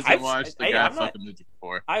 Who hasn't watched the guy fucking midget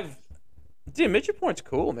before? Dude, midget porn's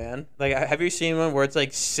cool, man. Like, have you seen one where it's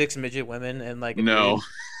like 6 midget women and like no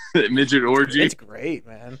midget orgy? It's great,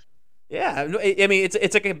 man. Yeah, I mean,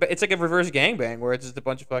 it's like a reverse gangbang where it's just a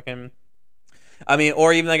bunch of fucking. I mean,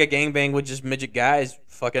 or even like a gangbang with just midget guys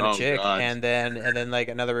fucking a chick, and then like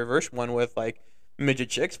another reverse one with like midget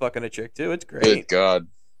chicks fucking a chick too. It's great. Good God,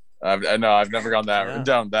 I know I've never gone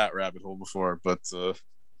down that rabbit hole before, but.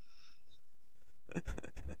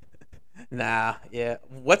 Nah, yeah.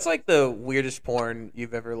 What's like the weirdest porn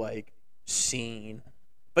you've ever like seen,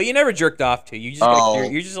 but you never jerked off to? You just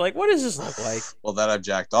you're just like, what does this look like? Well, that I've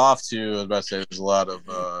jacked off to. I was about to say there's a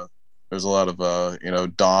lot of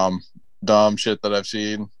dom shit that I've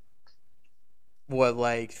seen. What,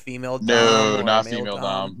 like female dom? No, not female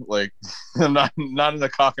dom. Like not in the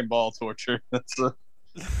cock and ball torture. That's like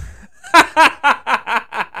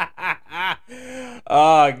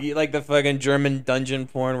the fucking German dungeon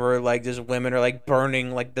porn where like just women are like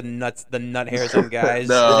burning like the nut hairs on guys.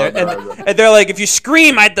 And they're like, if you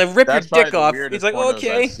scream, I have to rip your dick off. He's like,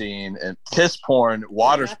 okay. I've seen. And piss porn,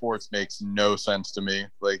 water sports makes no sense to me.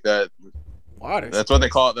 Like that. Water. That's what they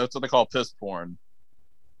call it. That's what they call piss porn.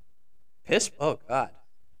 Piss. Oh God.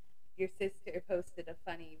 Your sister posted a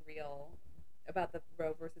funny reel about the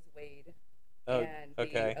Roe versus Wade. Oh, and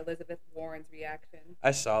okay. Elizabeth Warren's reaction.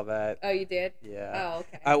 I saw that. Oh, you did? Yeah. Oh,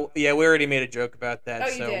 okay. Yeah, we already made a joke about that. Oh,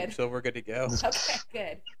 you did? So we're good to go. Okay,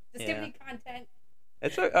 good. Just give me content.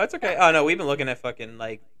 It's okay. Oh no, we've been looking at fucking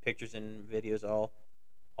like pictures and videos all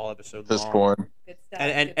episodes long. This porn. Good stuff.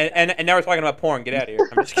 And now we're talking about porn. Get out of here.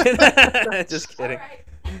 I'm just kidding. Just kidding. Right.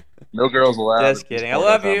 No girls allowed. Just kidding. I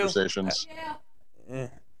love you. Yeah.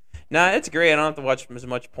 Nah, it's great. I don't have to watch as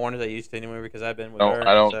much porn as I used to anymore because I've been with her.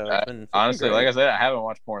 I don't. So honestly, like I said, I haven't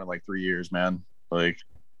watched porn in like 3 years, man. Like,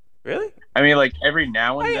 really? I mean, like every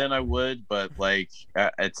now and then I would, but like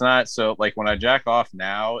it's not so. Like when I jack off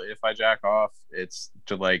now, if I jack off, it's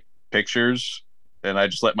to like pictures, and I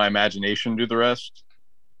just let my imagination do the rest.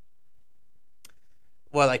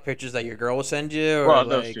 Well, like pictures that your girl will send you, or well, like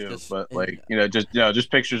those two, just, but like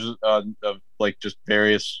just pictures of like just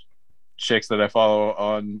various chicks that I follow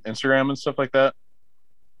on Instagram and stuff like that.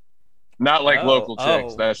 Not like local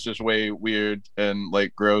chicks. That's just way weird and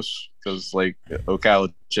like gross because like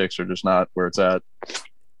Ocala chicks are just not where it's at.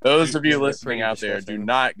 Those of you listening out there, do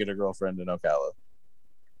not get a girlfriend in Ocala.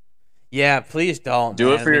 Yeah, please don't.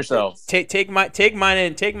 Do it for yourself. Take mine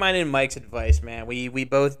and Mike's advice, man. We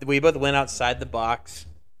both went outside the box.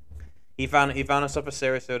 He found himself a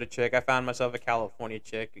Sarasota chick. I found myself a California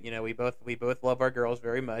chick. You know, we both love our girls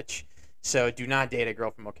very much. So do not date a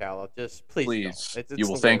girl from Ocala. Just please. Don't. It's you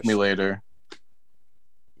will thank me later.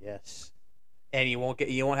 Yes. And you won't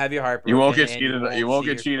have your heart broken. You won't get cheated. You won't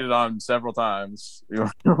get cheated on several times.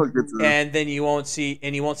 And then you won't see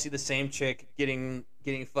the same chick getting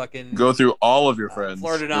fucking go through all of your friends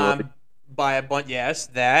flirted on by a bunch. Yes,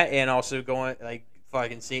 that, and also going like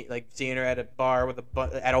fucking seeing her at a bar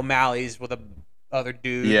at O'Malley's with a other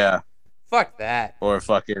dude. Yeah. Fuck that. Or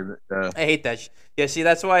fucking. I hate that. Yeah. See,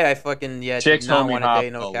 that's why I fucking chicks do not want to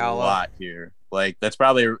date a Ocala. lot here. Like, that's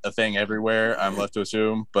probably a thing everywhere, I'm left to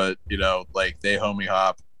assume. But, you know, like, they homie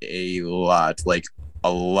hop a lot. Like, a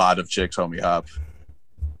lot of chicks homie hop.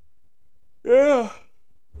 Yeah.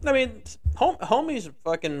 I mean, homies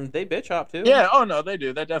fucking, they bitch hop, too. Yeah, oh, no, they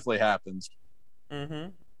do. That definitely happens.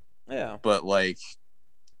 Mm-hmm. Yeah. But, like,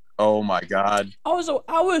 oh, my God. I was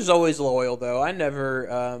always loyal, though. I never,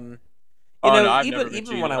 I've even never been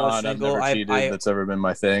even when I was single, I've never cheated. That's ever been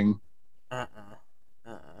my thing.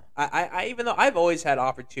 I even though I've always had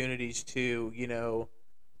opportunities to,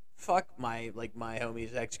 fuck my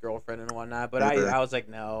homie's ex-girlfriend and whatnot, but I was like,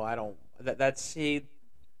 no, I don't. I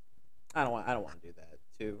don't want to do that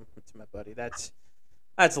to my buddy. That's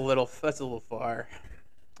a little far. That's a little far,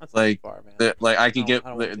 man. I could get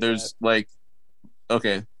there's like,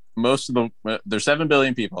 okay, there's 7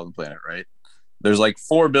 billion people on the planet, right? There's like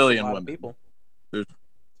 4 billion women. People. There's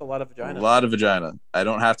a lot of vagina. A lot of vagina. I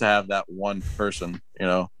don't have to have that one person,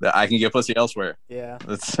 that I can get pussy elsewhere. Yeah.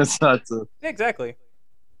 It's not exactly.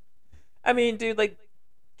 I mean, dude, like,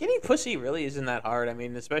 getting pussy really isn't that hard. I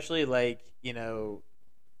mean, especially like, I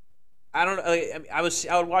don't know. I mean, I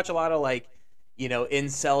would watch a lot of like,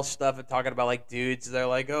 incel stuff and talking about like dudes. They're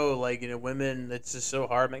like, oh, like, women, it's just so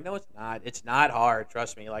hard. I'm like, no, it's not. It's not hard.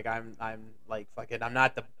 Trust me. Like, I'm like fucking. I'm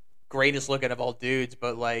not the greatest looking of all dudes,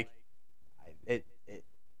 but like,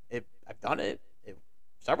 I've done it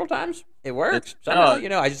several times. It works. Somehow,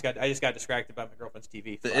 I just got distracted by my girlfriend's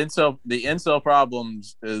TV. The incel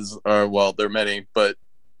problems there are many, but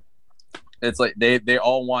it's like they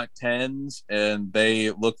all want 10s and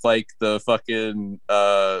they look like the fucking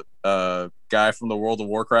guy from the World of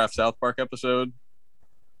Warcraft South Park episode.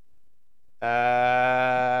 The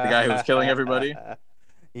guy who was killing everybody.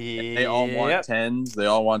 They all want 10s. They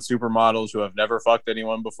all want supermodels who have never fucked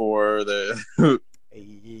anyone before.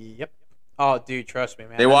 Yep. Oh, dude, trust me,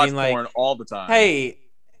 man. They watch porn all the time. Hey,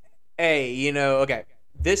 okay.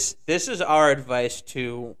 This is our advice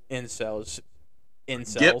to incels.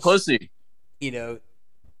 Get pussy.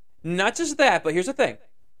 Not just that, but here's the thing.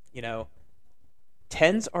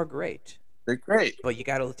 10s are great. They're great. But you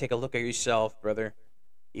got to take a look at yourself, brother.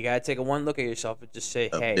 You got to take one look at yourself and just say,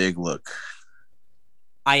 hey. A big look.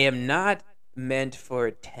 I am not meant for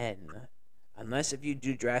a 10 unless if you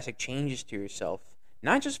do drastic changes to yourself.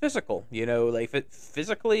 Not just physical, like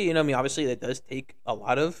physically, I mean, obviously that does take a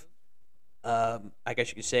lot of, I guess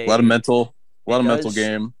you could say. A lot of mental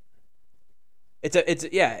game. It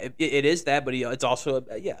is that, but it's also,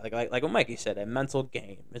 like what Mikey said, a mental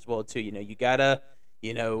game as well, too. You gotta,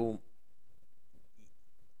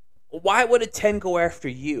 why would a 10 go after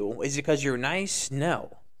you? Is it because you're nice?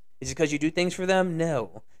 No. Is it because you do things for them?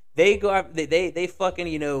 No. They go after, they fucking,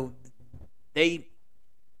 they...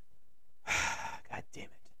 God damn it.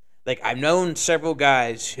 Like, I've known several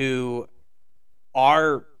guys who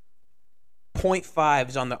are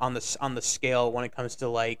 0.5s on the scale when it comes to,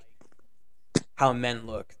 like, how men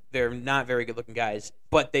look. They're not very good-looking guys,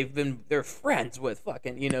 but they're friends with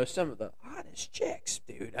fucking, some of the hottest chicks,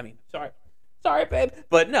 dude. I mean, sorry, babe,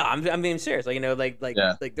 but no, I'm being serious. Like,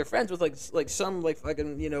 like they're friends with like some like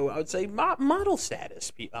fucking, I would say model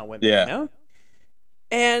status women, yeah.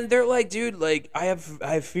 And they're like, dude, like I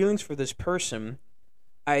have feelings for this person.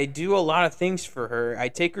 I do a lot of things for her. I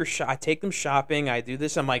take them shopping. I do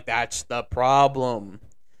this. I'm like, that's the problem.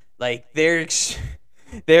 Like they're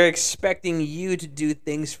expecting you to do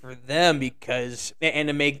things for them because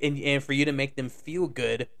and for you to make them feel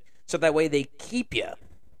good, so that way they keep you.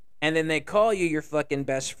 And then they call you your fucking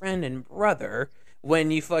best friend and brother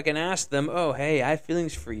when you fucking ask them, oh, hey, I have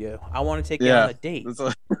feelings for you. I want to take you on a date.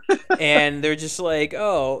 And they're just like,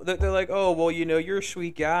 oh, they're like, oh, well, you're a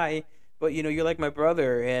sweet guy, but, you're like my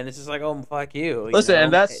brother. And it's just like, oh, fuck you. Listen,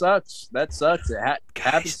 and that sucks. That sucks. It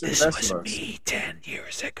happens to the best of us. This was me 10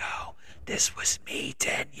 years ago. This was me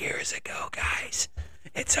 10 years ago, guys.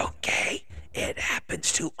 It's okay. It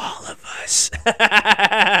happens to all of us.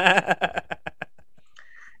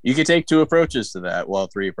 You could take 2 approaches to that. Well,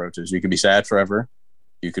 3 approaches. You could be sad forever.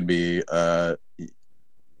 You could be.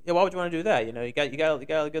 Yeah, why would you want to do that? You know, you got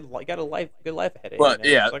a good life ahead of you. But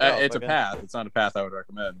you know? it's a path. It's not a path I would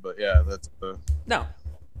recommend. But yeah, that's the. No.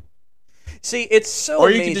 See, it's so. Or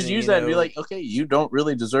amazing, you could just use that and be like, okay, you don't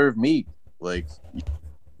really deserve me. Like.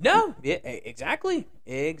 No. Yeah. Exactly,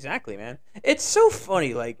 man. It's so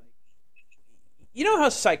funny. Like, you know how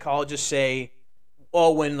psychologists say,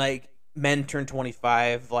 "Oh, when like men turn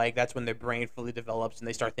 25, like that's when their brain fully develops and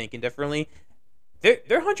they start thinking differently." They're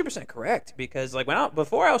 100% correct, because like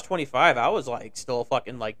before I was 25, I was like still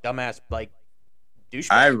fucking like dumbass like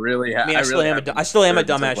douchebag. I still am a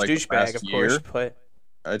dumbass douchebag, of course, but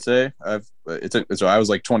I'd say so I was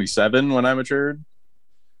like 27 when I matured.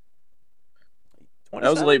 27? I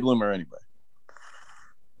was a late bloomer anyway.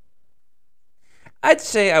 I'd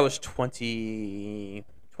say I was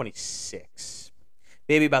 26.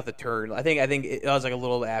 Maybe about the turn. I think I was like a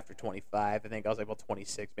little after 25. I think I was like about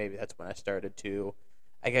 26. Maybe that's when I started to,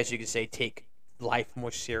 I guess you could say, take life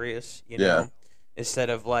more serious. You know, instead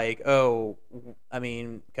of like, oh, I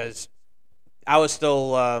mean, because I was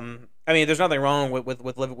still. I mean, there's nothing wrong with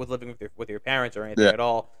living with your parents or anything at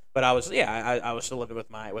all. But I was I was still living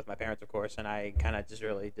with my parents, of course, and I kind of just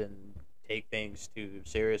really didn't take things too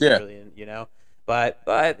seriously, really, you know. But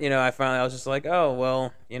you know, I was just like, oh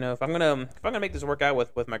well, you know, if I'm gonna make this work out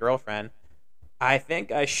with my girlfriend, I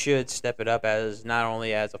think I should step it up as not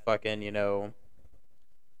only as a fucking, you know,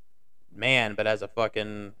 man, but as a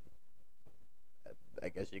fucking, I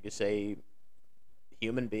guess you could say,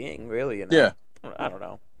 human being, really. You know? Yeah. I don't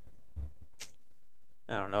know.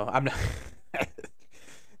 I'm not.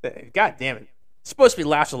 God damn it! It's supposed to be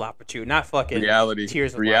laughs with Lapachu, not fucking reality.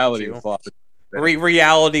 Tears with reality Lapachu. With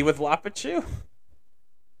reality with Lapachu.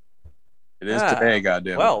 It is today,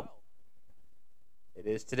 goddamn. Well, it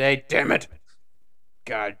is today. Damn it!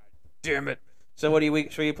 God damn it! So, what are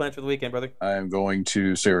you plans for the weekend, brother? I am going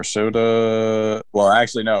to Sarasota. Well,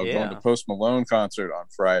 actually, no. Going to Post Malone concert on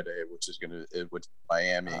Friday, which is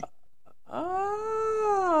Miami.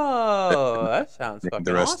 That sounds fucking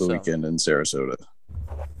the rest awesome. of the weekend in Sarasota.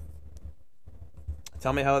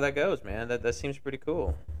 Tell me how that goes, man. That seems pretty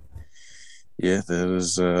cool. Yeah, that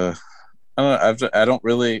is. I don't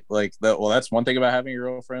really like that. Well, that's one thing about having a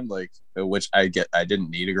girlfriend, like, which I didn't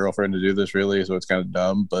need a girlfriend to do this, really, so it's kind of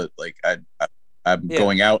dumb. But like, I'm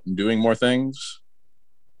going out and doing more things.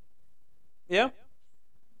 Yeah.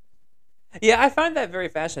 Yeah, I find that very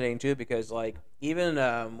fascinating too, because like even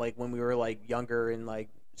like when we were like younger and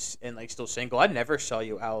still single, I never saw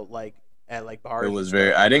you out like at like bars. It was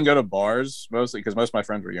I didn't go to bars mostly because most of my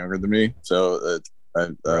friends were younger than me, so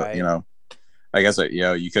right. You know, I guess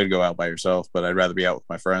you could go out by yourself, but I'd rather be out with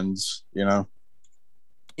my friends. You know.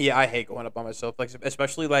 Yeah, I hate going out by myself, like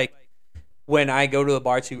especially like when I go to the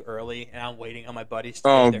bar too early and I'm waiting on my buddies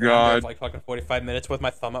to get there. I'm there for like fucking 45 minutes with my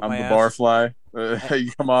thumb up my ass. I'm the bar fly.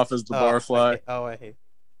 You come off as the bar fly. I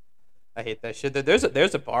hate that shit.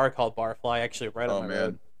 There's a bar called Barfly actually right on my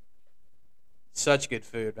road. Such good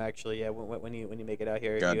food, actually. Yeah, when you make it out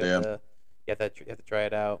here, you have to try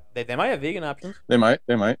it out. They might have vegan options. They might.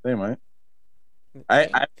 I've been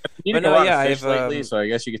eating a lot of fish lately, so I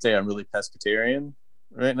guess you could say I'm really pescatarian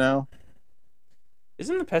right now.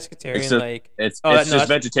 Isn't the pescatarian it's just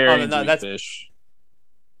vegetarian fish?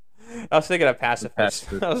 I was thinking of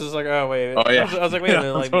pacifist. I was just like, oh wait. Oh yeah. I was like, wait a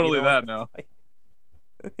minute. I'm totally that now.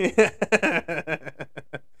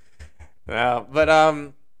 No, but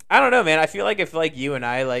I don't know, man. I feel like if like you and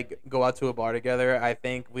I like go out to a bar together, I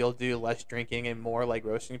think we'll do less drinking and more like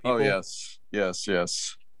roasting people. Oh yes.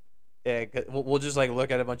 Yeah, we'll just like look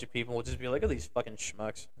at a bunch of people. We'll just be like, look at these fucking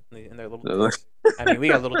schmucks and their little dicks. I mean, we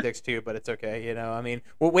got little dicks too, but it's okay, you know. I mean,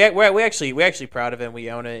 we're actually proud of it. And we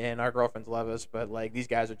own it, and our girlfriends love us. But like these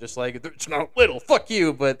guys are just like, it's not little, fuck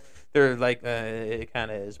you. But they're like, it kind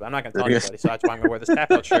of is. But I'm not gonna tell anybody, so that's why I'm gonna wear this tap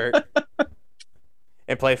out shirt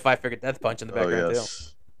and play 5-Finger Death Punch in the background too.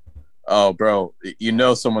 Oh, bro, you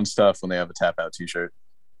know someone's tough when they have a tap out T-shirt.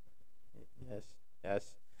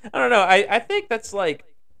 Yes. I don't know. I think that's like.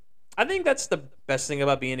 I think that's the best thing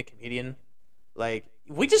about being a comedian. Like,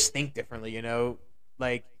 we just think differently, you know?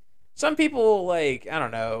 Like, some people, like, I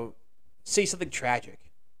don't know, see something tragic.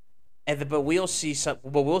 But we'll see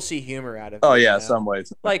humor out of it. Oh, yeah, some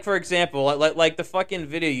ways. Like, for example, like the fucking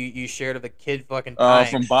video you shared of the kid fucking dying.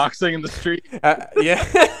 From boxing in the street? Yeah.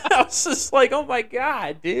 I was just like, oh my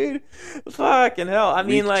God, dude. Fucking hell. I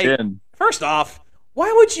mean, like, first off,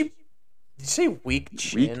 why would you say weak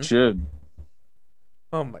chin? Weak chin.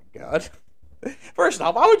 Oh my God. First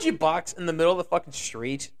off, why would you box in the middle of the fucking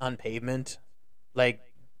street on pavement? Like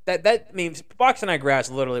that means boxing on grass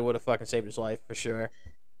literally would have fucking saved his life for sure.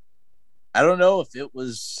 I don't know if it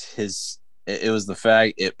was his. It was the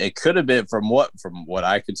fact. It could have been from what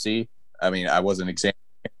I could see. I mean, I wasn't examining.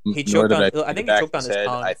 He choked on. I think he choked on his head.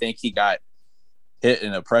 tongue. I think he got hit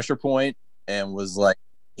in a pressure point and was like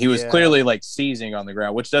he was clearly like seizing on the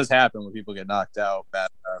ground, which does happen when people get knocked out.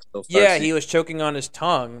 Yeah, he was choking on his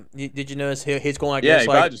tongue. Did you notice he's going like this? Yeah, he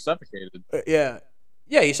probably just suffocated. Yeah,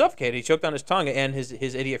 he suffocated. He choked on his tongue, and his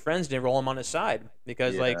idiot friends didn't roll him on his side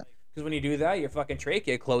because because when you do that, your fucking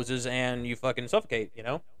trachea closes and you fucking suffocate. You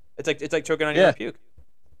know, it's like choking on your own puke.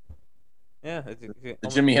 Yeah, it's the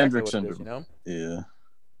Jimi Hendrix syndrome. You know? Yeah.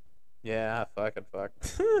 Yeah, fuck.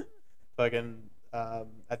 Fucking, I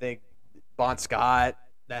think Bon Scott,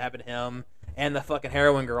 that happened to him, and the fucking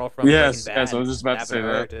heroin girl from yes, Breaking Bad. I was just about to say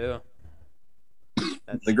that too.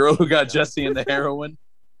 The girl who got Jesse in the heroin.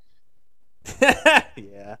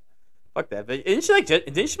 Yeah, fuck that. But didn't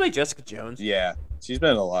she like Jessica Jones? Yeah, she's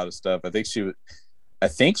been in a lot of stuff. I think she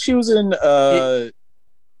was in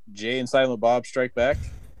Jay and Silent Bob Strike Back.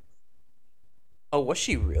 Oh, was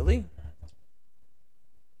she really?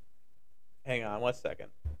 Hang on 1 second.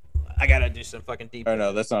 I gotta do some fucking deep. Oh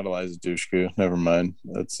no, that's not Eliza Dushku. Never mind.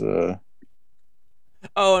 That's Oh,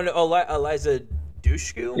 no, Eliza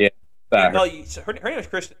Dushku. Yeah. No, her name is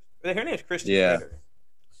Kristen. Her name is Kristen. Yeah. Ritter.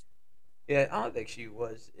 Yeah, I don't think she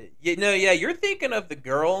was. Yeah, you're thinking of the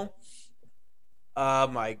girl. Oh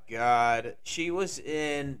my god, she was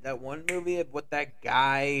in that one movie with that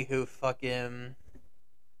guy who fucking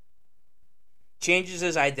changes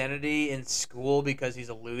his identity in school because he's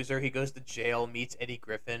a loser. He goes to jail, meets Eddie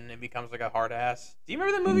Griffin, and becomes like a hard ass. Do you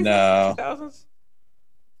remember that movie no. from the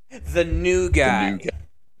 2000s? The New Guy.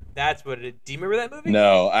 That's what it is. Do you remember that movie?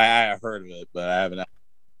 No, I heard of it, but I haven't.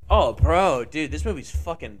 Oh, bro, dude, this movie's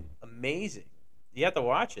fucking amazing. You have to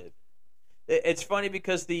watch it. It's funny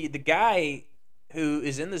because the guy who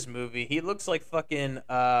is in this movie, he looks like fucking,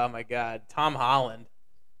 oh my god, Tom Holland.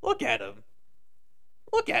 Look at him.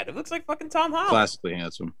 Looks like fucking Tom Holland. Classically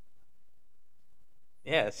handsome.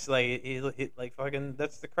 Yes, like he like fucking.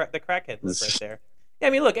 That's the crackhead look right there. Yeah,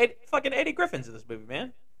 I mean, look, fucking Eddie Griffin's in this movie,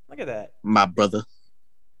 man. Look at that. My brother.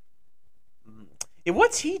 Yeah,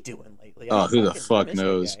 what's he doing lately? Oh, who the fuck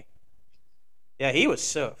knows? Yeah, he was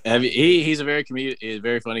so funny. He's a very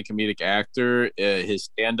funny comedic actor. His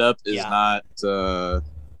stand up is not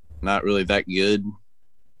really that good.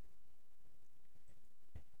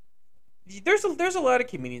 There's a lot of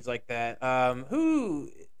comedians like that.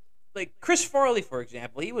 Who, like Chris Farley, for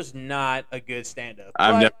example, he was not a good stand-up.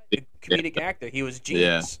 I've never a comedic actor. He was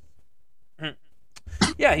genius.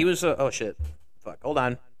 Yeah, he was. Oh shit! Fuck. Hold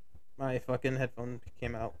on. My fucking headphone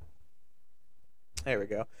came out. There we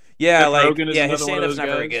go. Yeah, his stand-up's not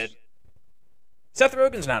very good. Seth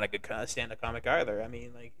Rogen's not a good stand-up comic either. I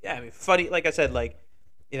mean, funny. Like I said,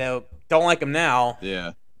 don't like him now.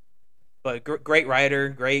 Yeah. But great writer,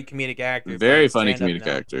 great comedic actor. Very funny comedic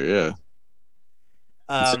actor, yeah.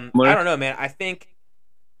 I don't know, man.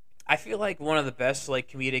 I feel like one of the best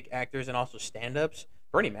comedic actors and also stand-ups,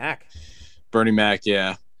 Bernie Mac. Bernie Mac,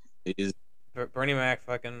 yeah. Bernie Mac,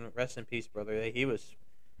 fucking rest in peace, brother. He was.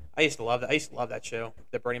 I used to love that. I used to love that show,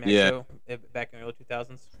 the Bernie Mac show, back in the early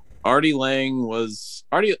 2000s. Artie Lang was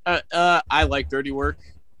I like Dirty Work.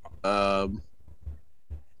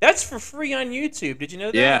 That's for free on YouTube. Did you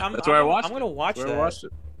know that? Yeah, that's where I watched it. I'm gonna watch that. I watched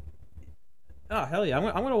it. Oh hell yeah!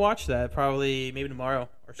 I'm gonna watch that probably maybe tomorrow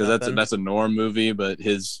or something. Because that's a Norm movie, but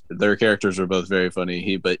their characters are both very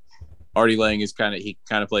funny. But Artie Lang is kind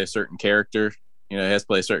of play a certain character. You know, he has to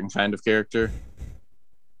play a certain kind of character,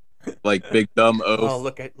 like big dumb oaf. Oh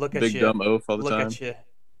look at big you. Dumb oaf all the time.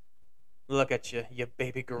 Look at you, you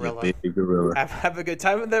baby gorilla. You baby gorilla. Have a good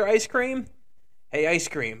time with their ice cream. Hey, ice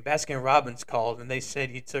cream. Baskin Robbins called and they said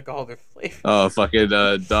he took all their flavor. Oh, fucking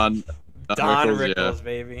Don Rickles,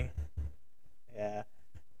 baby. Yeah,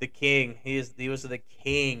 the king. He was the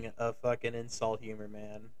king of fucking insult humor,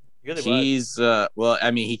 man. He really was. Well,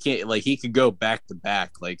 I mean, he can't he could go back to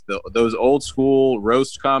back those old school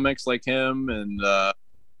roast comics like him and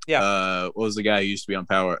what was the guy who used to be on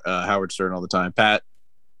Howard Stern all the time? Pat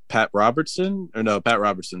Robertson or no? Pat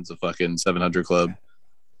Robertson's a fucking 700 Club.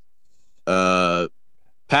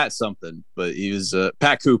 Pat something, but he was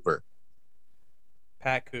Pat Cooper.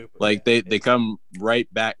 They come right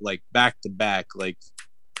back back to back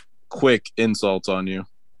quick insults on you.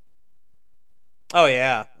 Oh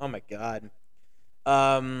yeah. Oh my god.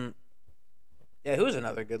 Yeah, who's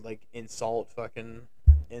another good insult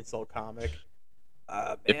comic?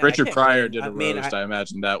 If Richard Pryor did a roast, I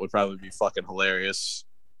imagine that would probably be fucking hilarious.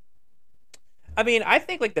 I mean, I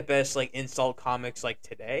think like the best like insult comics like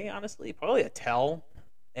today, honestly, probably Attell.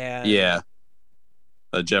 And yeah,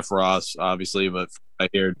 Jeff Ross, obviously, but I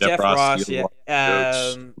hear Jeff Jeff Ross Ross, steals a yeah. lot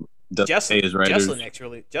of jokes. Doesn't pay his writers.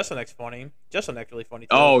 Jesselnick's funny. Jesselnick's really funny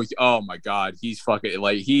too. Oh my God, he's fucking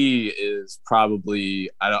like he is probably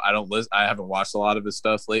I don't listen. I haven't watched a lot of his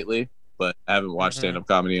stuff lately, but I haven't watched stand up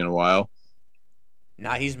comedy in a while.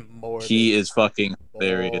 Nah, he's morbid. He is fucking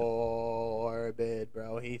hilarious. Morbid,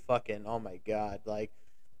 bro. He fucking, oh my God, like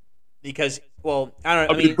because well, I don't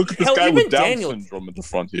know. I mean, look at this guy with Down syndrome at the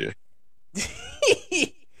front here.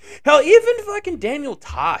 Hell, even fucking Daniel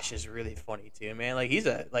Tosh is really funny too, man. Like he's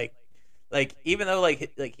a like even though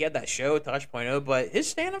like he had that show Tosh.0, but his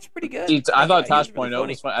stand up's pretty good. I thought Tosh.0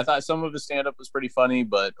 was funny. I thought some of his stand up was pretty funny,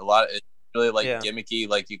 but a lot of it's really gimmicky.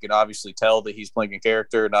 Like you can obviously tell that he's playing a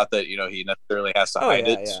character, not that he necessarily has to hide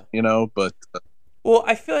it. Yeah. But well,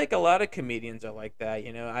 I feel like a lot of comedians are like that.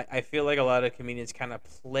 I feel like a lot of comedians kind of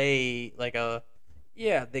play like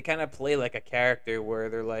they kind of play like a character where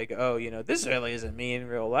they're like, oh, this really isn't me in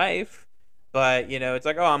real life. But, it's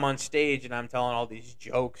like, oh, I'm on stage and I'm telling all these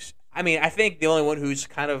jokes. I mean, I think the only one who's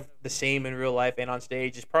kind of the same in real life and on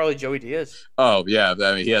stage is probably Joey Diaz. Oh, yeah.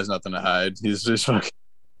 I mean, he has nothing to hide. He's just fucking...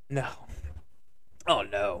 No. Oh,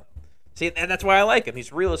 no. See, and that's why I like him.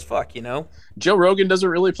 He's real as fuck, Joe Rogan doesn't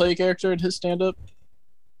really play a character in his stand-up.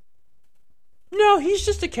 No, he's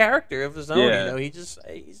just a character of his own. Yeah. He's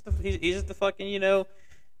the fucking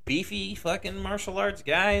beefy fucking martial arts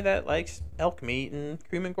guy that likes elk meat and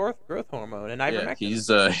cream and growth hormone and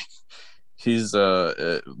ivermectin. He's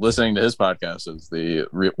listening to his podcast is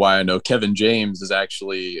why I know Kevin James is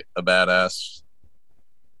actually a badass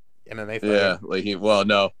MMA fighter. Yeah, like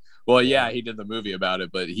he did the movie about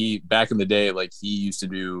it, but he back in the day, like he used to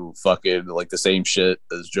do fucking like the same shit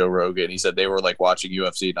as Joe Rogan. He said they were like watching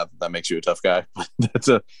UFC. Not that makes you a tough guy.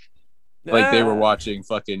 They were watching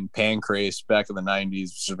fucking Pancrase back in the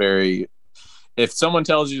 90s. Which is if someone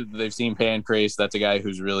tells you that they've seen Pancrase, that's a guy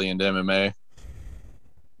who's really into MMA.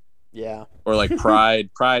 Yeah. Or like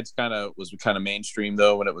Pride. Pride's was kind of mainstream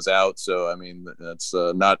though when it was out. So I mean that's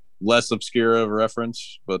not less obscure of a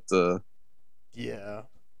reference, but yeah.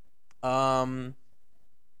 Oh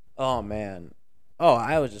man. Oh,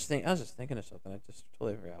 I was just thinking of something. I just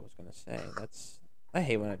totally forgot what I was gonna say. I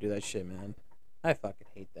hate when I do that shit, man. I fucking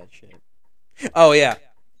hate that shit. Oh yeah.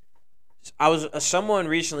 Someone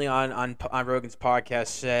recently on Rogan's podcast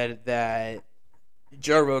said that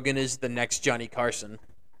Joe Rogan is the next Johnny Carson.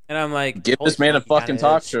 And I'm like, give this man a fucking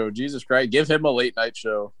talk show. Jesus Christ. Give him a late night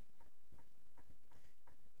show.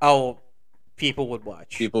 Oh, people would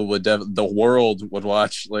watch. People would the world would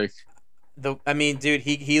watch. Dude,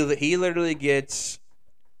 he literally gets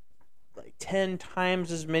like 10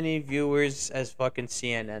 times as many viewers as fucking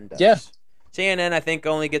CNN does. Yeah. CNN, I think,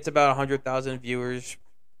 only gets about 100,000 viewers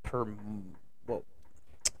per. Well,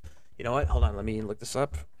 you know what? Hold on, let me look this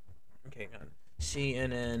up. Okay, hang on.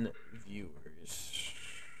 CNN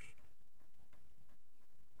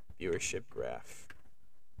viewership graph.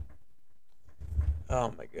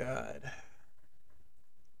 Oh my god.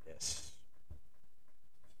 Yes.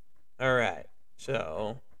 All right.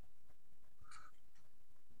 So.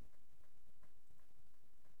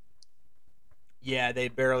 Yeah, they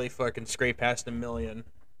barely fucking scrape past 1 million,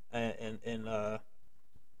 and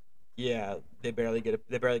yeah, they barely get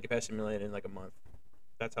past 1 million in like a month.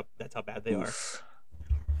 That's how bad they are.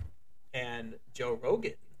 And Joe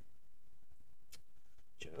Rogan,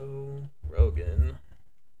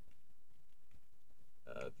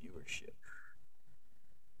 viewership.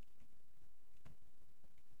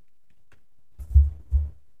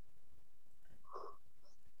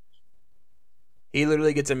 He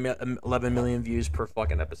literally gets 11 million views per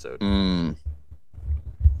fucking episode. Mm.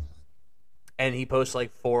 And he posts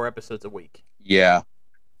like 4 episodes a week. Yeah.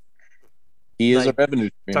 He is a revenue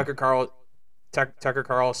stream. Tucker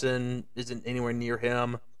Carlson isn't anywhere near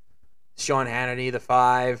him. Sean Hannity, The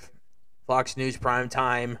Five, Fox News Prime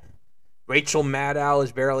Time. Rachel Maddow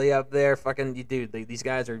is barely up there. Fucking dude, these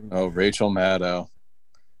guys are. Oh, Rachel Maddow.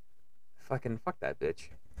 Fucking fuck that bitch.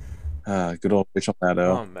 Good old Rachel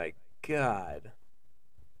Maddow. Oh my god.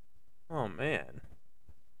 Oh man.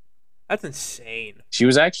 That's insane. She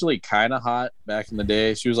was actually kind of hot back in the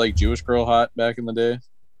day. She was like Jewish girl hot back in the day.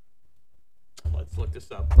 Let's look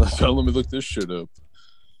this up. Let me look this shit up.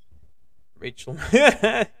 Rachel.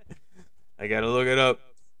 I gotta look it up.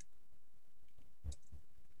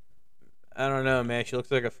 I don't know, man. She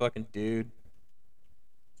looks like a fucking dude.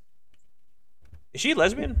 Is she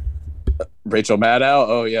lesbian? Rachel Maddow?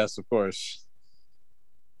 Oh, yes, of course.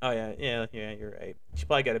 Oh, yeah, you're right. She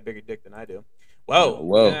probably got a bigger dick than I do. Whoa.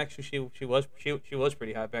 Whoa. Yeah, actually, she was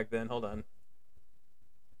pretty hot back then. Hold on.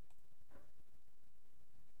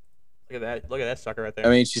 Look at that. Look at that sucker right there. I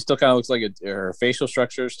mean, she still kind of looks like her facial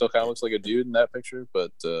structure still kind of looks like a dude in that picture,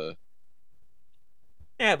 but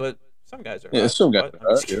yeah, but some guys are. Yeah, some guys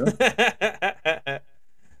are. Yeah.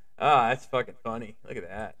 Oh, that's fucking funny. Look at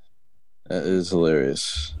that. That is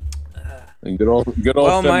hilarious. Good old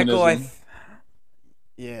well, feminism. Michael,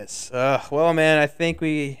 yes. Well, man, I think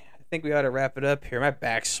we ought to wrap it up here. My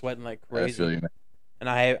back's sweating like crazy. I feel you, man. And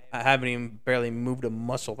I haven't even barely moved a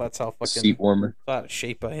muscle. That's how fucking seat warmer. Out of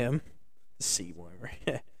shape I am. Seat warmer.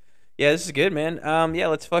 Yeah, this is good, man. Yeah,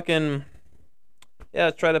 let's fucking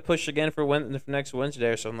let's try to push again for next Wednesday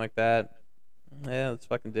or something like that. Yeah, let's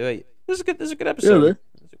fucking do it. This is a good episode.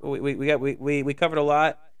 Yeah, we covered a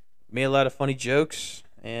lot, made a lot of funny jokes,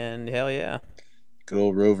 and hell yeah. Good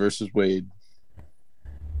old Roe versus Wade.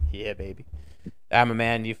 Yeah, baby. I'm a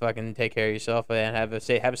man. You fucking take care of yourself and have a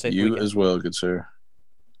safe weekend. You as well, good sir.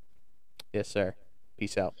 Yes, sir.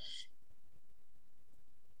 Peace out.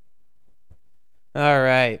 All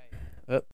right.